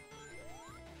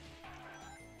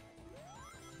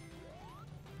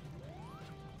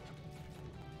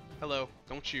 Hello,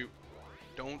 don't shoot.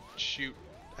 Don't shoot.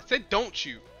 I said don't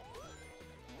shoot.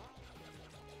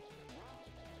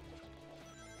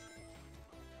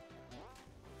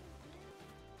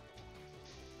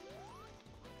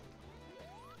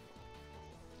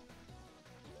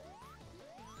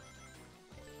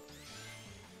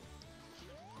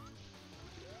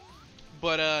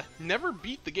 But never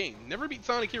beat the game. Never beat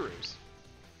Sonic Heroes.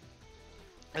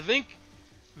 I think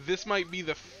this might be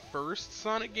the first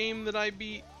Sonic game that I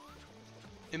beat.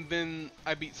 And then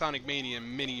I beat Sonic Mania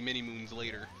many, many moons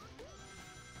later.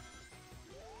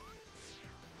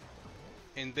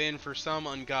 And then for some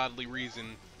ungodly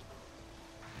reason,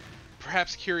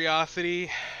 perhaps curiosity,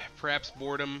 perhaps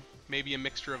boredom, maybe a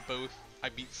mixture of both, I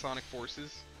beat Sonic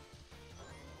Forces.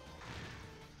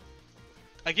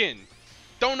 Again,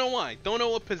 don't know why. Don't know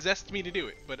what possessed me to do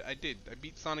it, but I did. I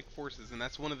beat Sonic Forces, and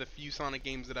that's one of the few Sonic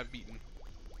games that I've beaten.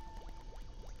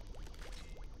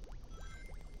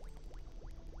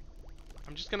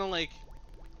 I'm just gonna like,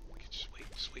 just wait.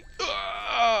 Okay,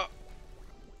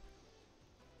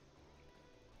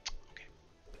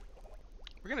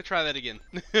 we're gonna try that again.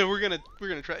 we're gonna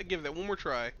try give that one more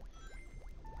try.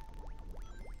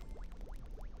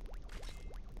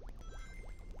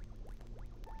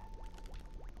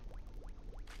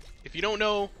 If you don't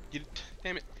know,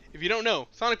 damn it. If you don't know,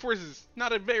 Sonic Forces is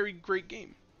not a very great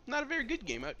game. Not a very good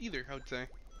game either, I would say.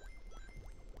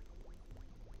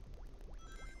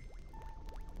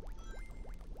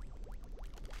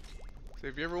 So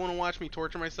if you ever want to watch me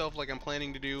torture myself like I'm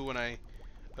planning to do when I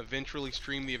eventually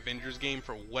stream the Avengers game,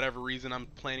 for whatever reason I'm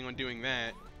planning on doing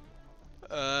that,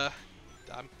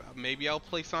 maybe I'll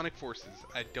play Sonic Forces.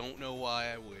 I don't know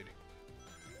why I would.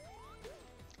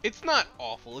 It's not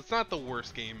awful. It's not the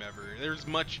worst game ever. There's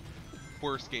much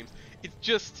worse games. It's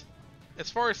just, as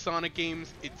far as Sonic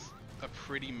games, it's a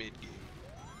pretty mid game.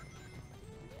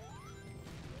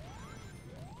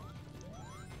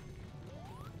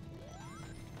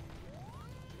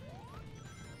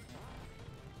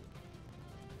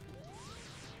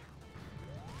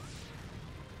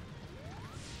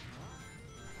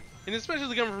 And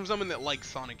especially coming from someone that likes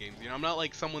Sonic games, you know, I'm not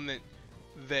like someone that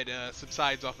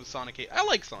subsides off of Sonic hate. I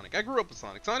like Sonic. I grew up with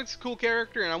Sonic. Sonic's a cool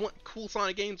character, and I want cool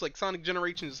Sonic games like Sonic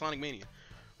Generations and Sonic Mania.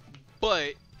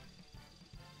 But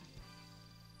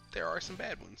there are some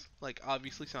bad ones. Like,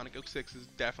 obviously, Sonic 06 is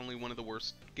definitely one of the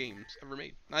worst games ever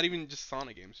made. Not even just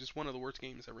Sonic games, just one of the worst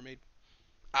games ever made.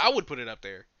 I would put it up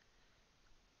there.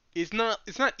 It's not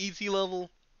easy level.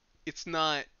 It's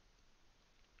not,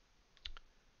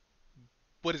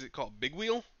 what is it called? Big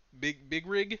Wheel? Big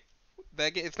Rig?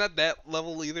 That game, it's not that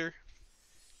level either.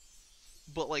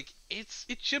 But like, it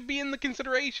should be in the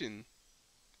consideration.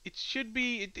 It should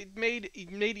be. It made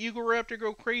Eagle Raptor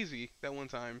go crazy that one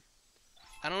time.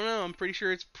 I don't know. I'm pretty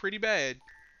sure it's pretty bad.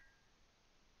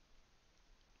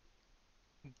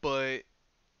 But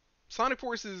Sonic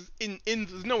Forces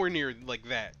is nowhere near like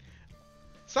that.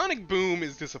 Sonic Boom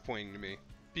is disappointing to me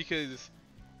because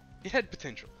it had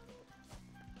potential.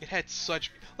 It had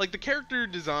such, like, the character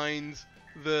designs,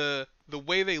 the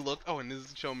way they look. Oh, and this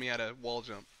is showing me how to wall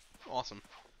jump. Awesome.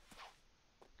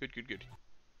 Good.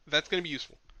 That's gonna be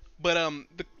useful. But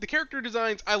the character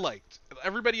designs I liked.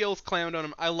 Everybody else clowned on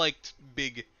him. I liked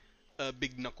Big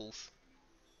Knuckles,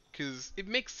 because it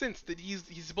makes sense that he's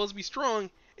supposed to be strong,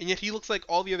 and yet he looks like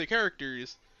all the other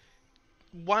characters.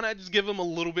 Why not just give him a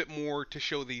little bit more to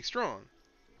show that he's strong?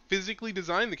 Physically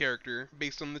design the character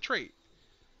based on the trait.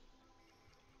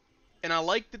 And I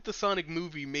like that the Sonic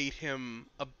movie made him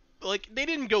like, they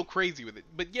didn't go crazy with it,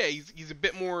 but yeah, he's a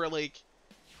bit more like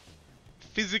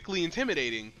physically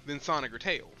intimidating than Sonic or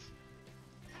Tails.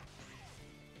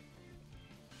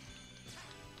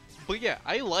 But yeah,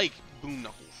 I like Boom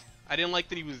Knuckles. I didn't like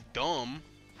that he was dumb.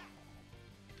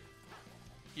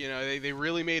 You know, they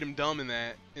really made him dumb in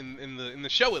that, in the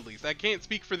show at least. I can't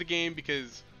speak for the game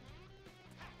because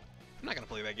I'm not gonna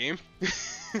play that game.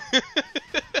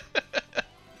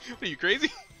 What are you, crazy?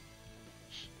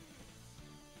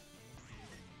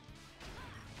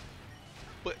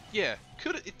 But yeah,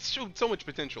 it showed so much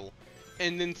potential,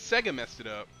 and then Sega messed it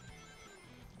up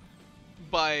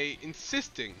by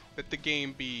insisting that the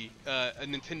game be a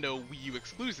Nintendo Wii U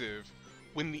exclusive,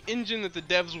 when the engine that the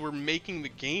devs were making the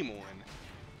game on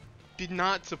did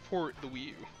not support the Wii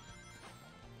U.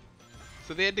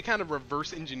 So they had to kind of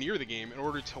reverse engineer the game in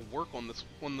order to work on this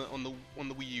on the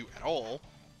Wii U at all.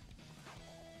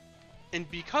 And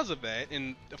because of that,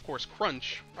 and of course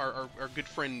Crunch, our good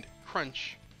friend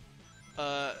Crunch,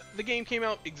 the game came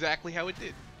out exactly how it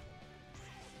did.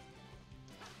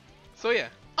 So yeah,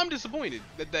 I'm disappointed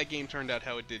that that game turned out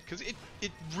how it did, because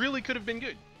it really could have been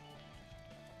good.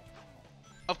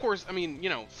 Of course, I mean, you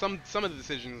know, some of the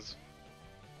decisions,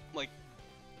 like,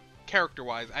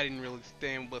 character-wise, I didn't really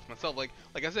stand with myself. Like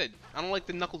I said, I don't like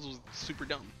that Knuckles was super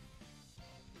dumb.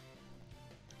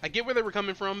 I get where they were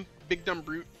coming from, big dumb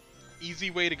brute,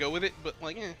 easy way to go with it, but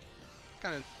like,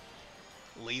 kind of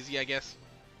lazy, I guess.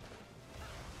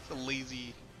 It's a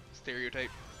lazy stereotype.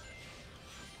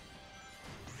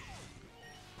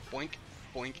 Boink,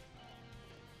 boink.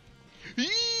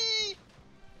 Eee!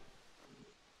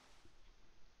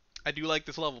 I do like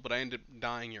this level, but I end up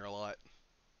dying here a lot.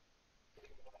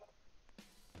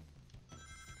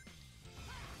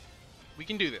 We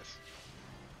can do this.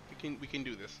 We can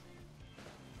do this.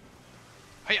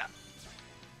 Hiya!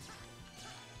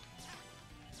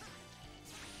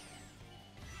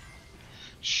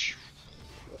 Shh.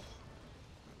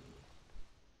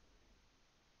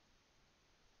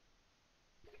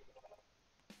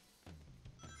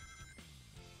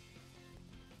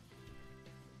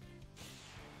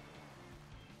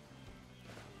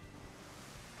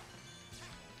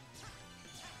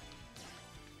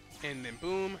 And then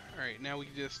boom. Alright, now we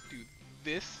can just do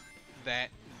this, that,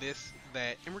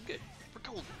 and we're good. We're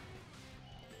golden.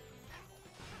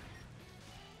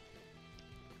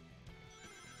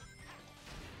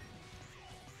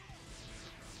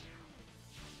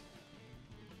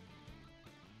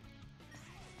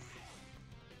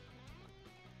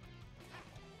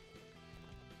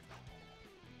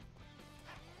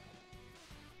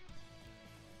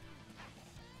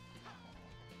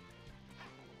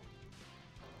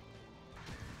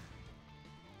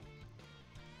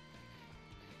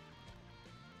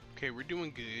 Okay, we're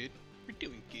doing good. We're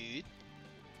doing good.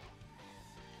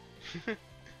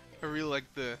 I really like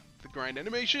the grind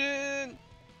animation.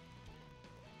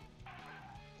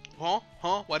 Huh?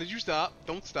 Why did you stop?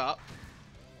 Don't stop.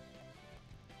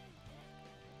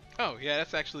 Oh, yeah,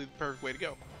 that's actually the perfect way to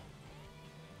go.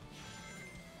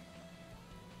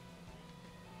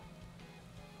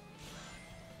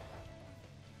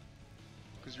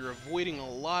 Because you're avoiding a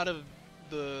lot of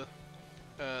the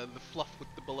fluff with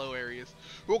the below areas.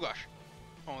 Oh gosh.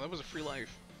 Oh, that was a free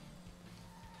life.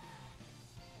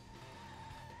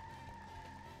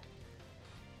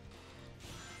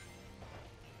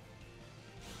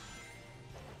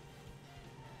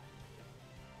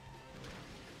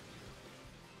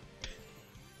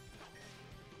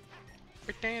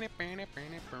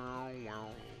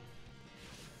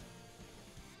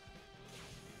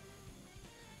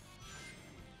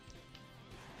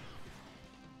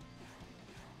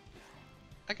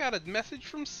 I got a message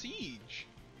from Siege.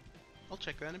 I'll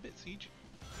check that in a bit, Siege.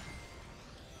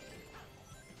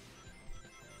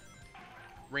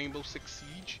 Rainbow Six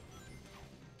Siege.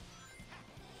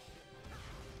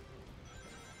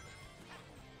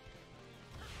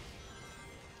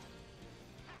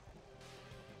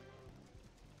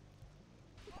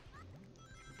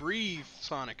 Breathe,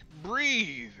 Sonic.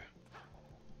 Breathe!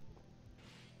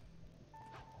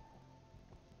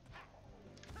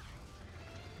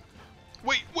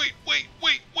 Wait!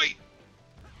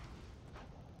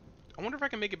 I wonder if I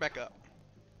can make it back up.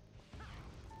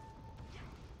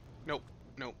 Nope.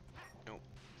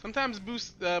 Sometimes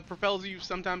boost propels you,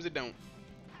 sometimes it don't.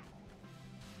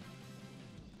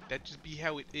 That just be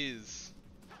how it is.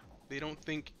 They don't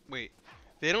think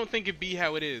it be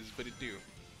how it is, but it do.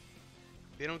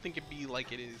 They don't think it be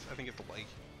like it is. I think it's like.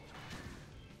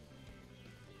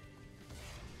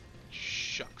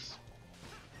 Shucks.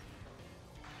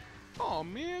 Aw,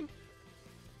 man.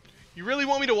 You really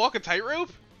want me to walk a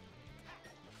tightrope?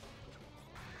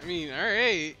 I mean,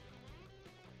 alright.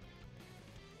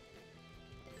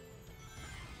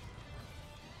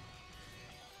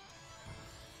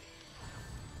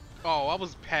 Oh, I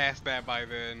was past that by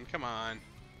then. Come on.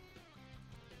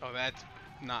 Oh, that's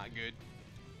not good.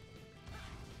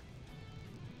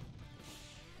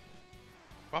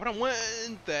 Why would I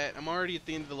want that? I'm already at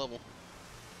the end of the level.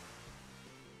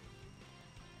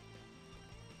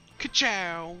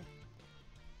 Ka-chow!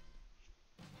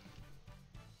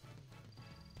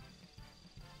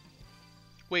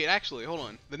 Wait, actually, hold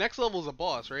on. The next level is a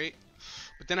boss, right?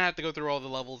 But then I have to go through all the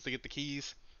levels to get the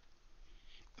keys.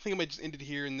 I think I might just end it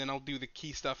here, and then I'll do the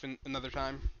key stuff in another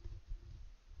time.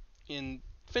 And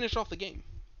finish off the game.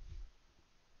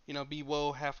 You know, be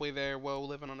woe halfway there, woe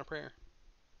living on a prayer.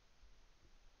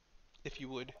 If you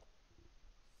would.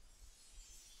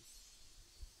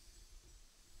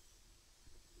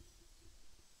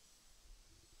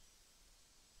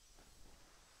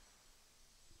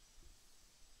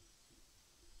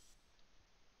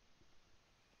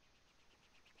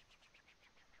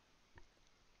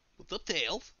 What's up,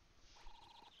 Tails?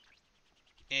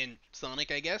 And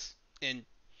Sonic, I guess? And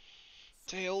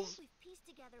Tails. We've pieced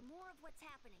together more of what's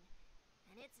happening,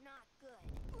 and it's not good.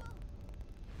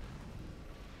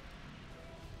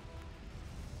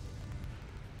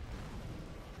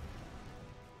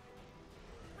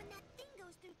 When that thing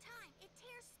goes through time, it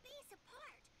tears space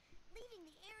apart, leaving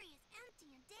the areas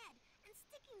empty and dead, and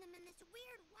sticking them in this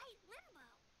weird white limbo.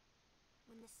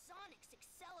 When the Sonics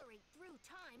accelerate through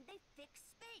time, they fix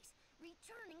space,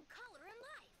 returning color and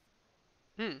life.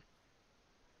 Then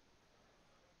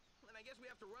I guess we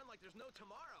have to run like there's no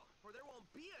tomorrow, or there won't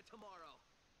be a tomorrow.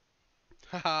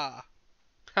 Haha.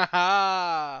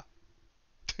 Haha.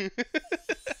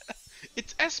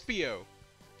 It's Espio.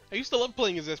 I used to love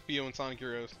playing as Espio in Sonic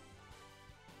Heroes.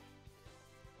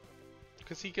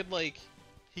 Because he could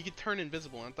turn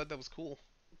invisible, and I thought that was cool.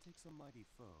 It takes a mighty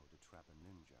foe to trap a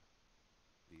ninja.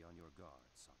 Be on your guard,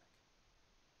 Sonic.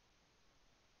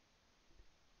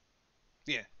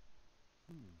 Yeah.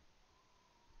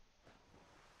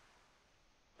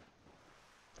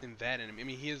 In that enemy, I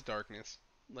mean, he is darkness.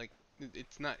 Like,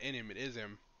 it's not in him, it is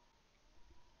him.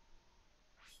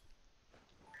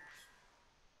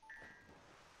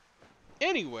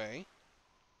 Anyway,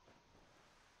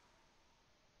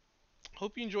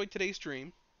 hope you enjoyed today's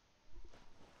stream.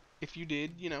 If you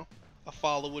did, you know, a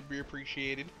follow would be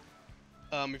appreciated.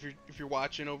 If you're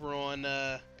watching over on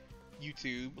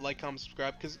YouTube, like, comment,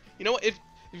 subscribe. Because you know what, if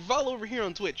you follow over here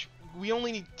on Twitch, we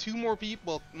only need 2 more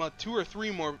people, 2 or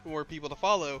 3 more people to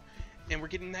follow, and we're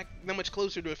getting that much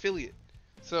closer to affiliate.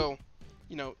 So,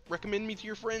 you know, recommend me to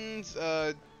your friends.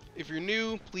 If you're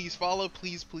new, please follow,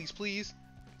 please.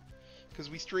 because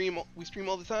we stream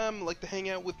all the time. I like to hang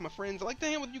out with my friends. I like to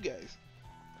hang out with you guys.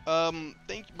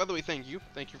 By the way, thank you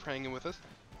for hanging with us.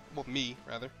 Well, me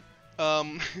rather.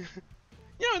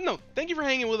 Yeah, no, thank you for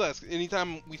hanging with us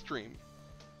anytime we stream.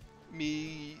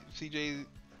 Me, CJ,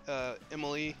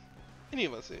 Emily, any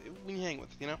of us, when you hang with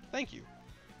us, you know, thank you.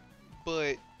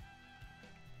 But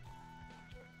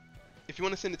if you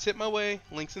want to send a tip my way,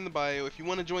 links in the bio. If you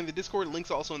want to join the Discord,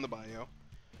 links also in the bio.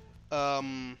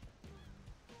 And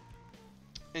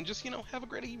just, you know, have a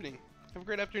great evening, have a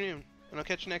great afternoon, and I'll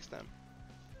catch you next time.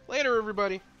 Later,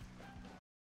 everybody.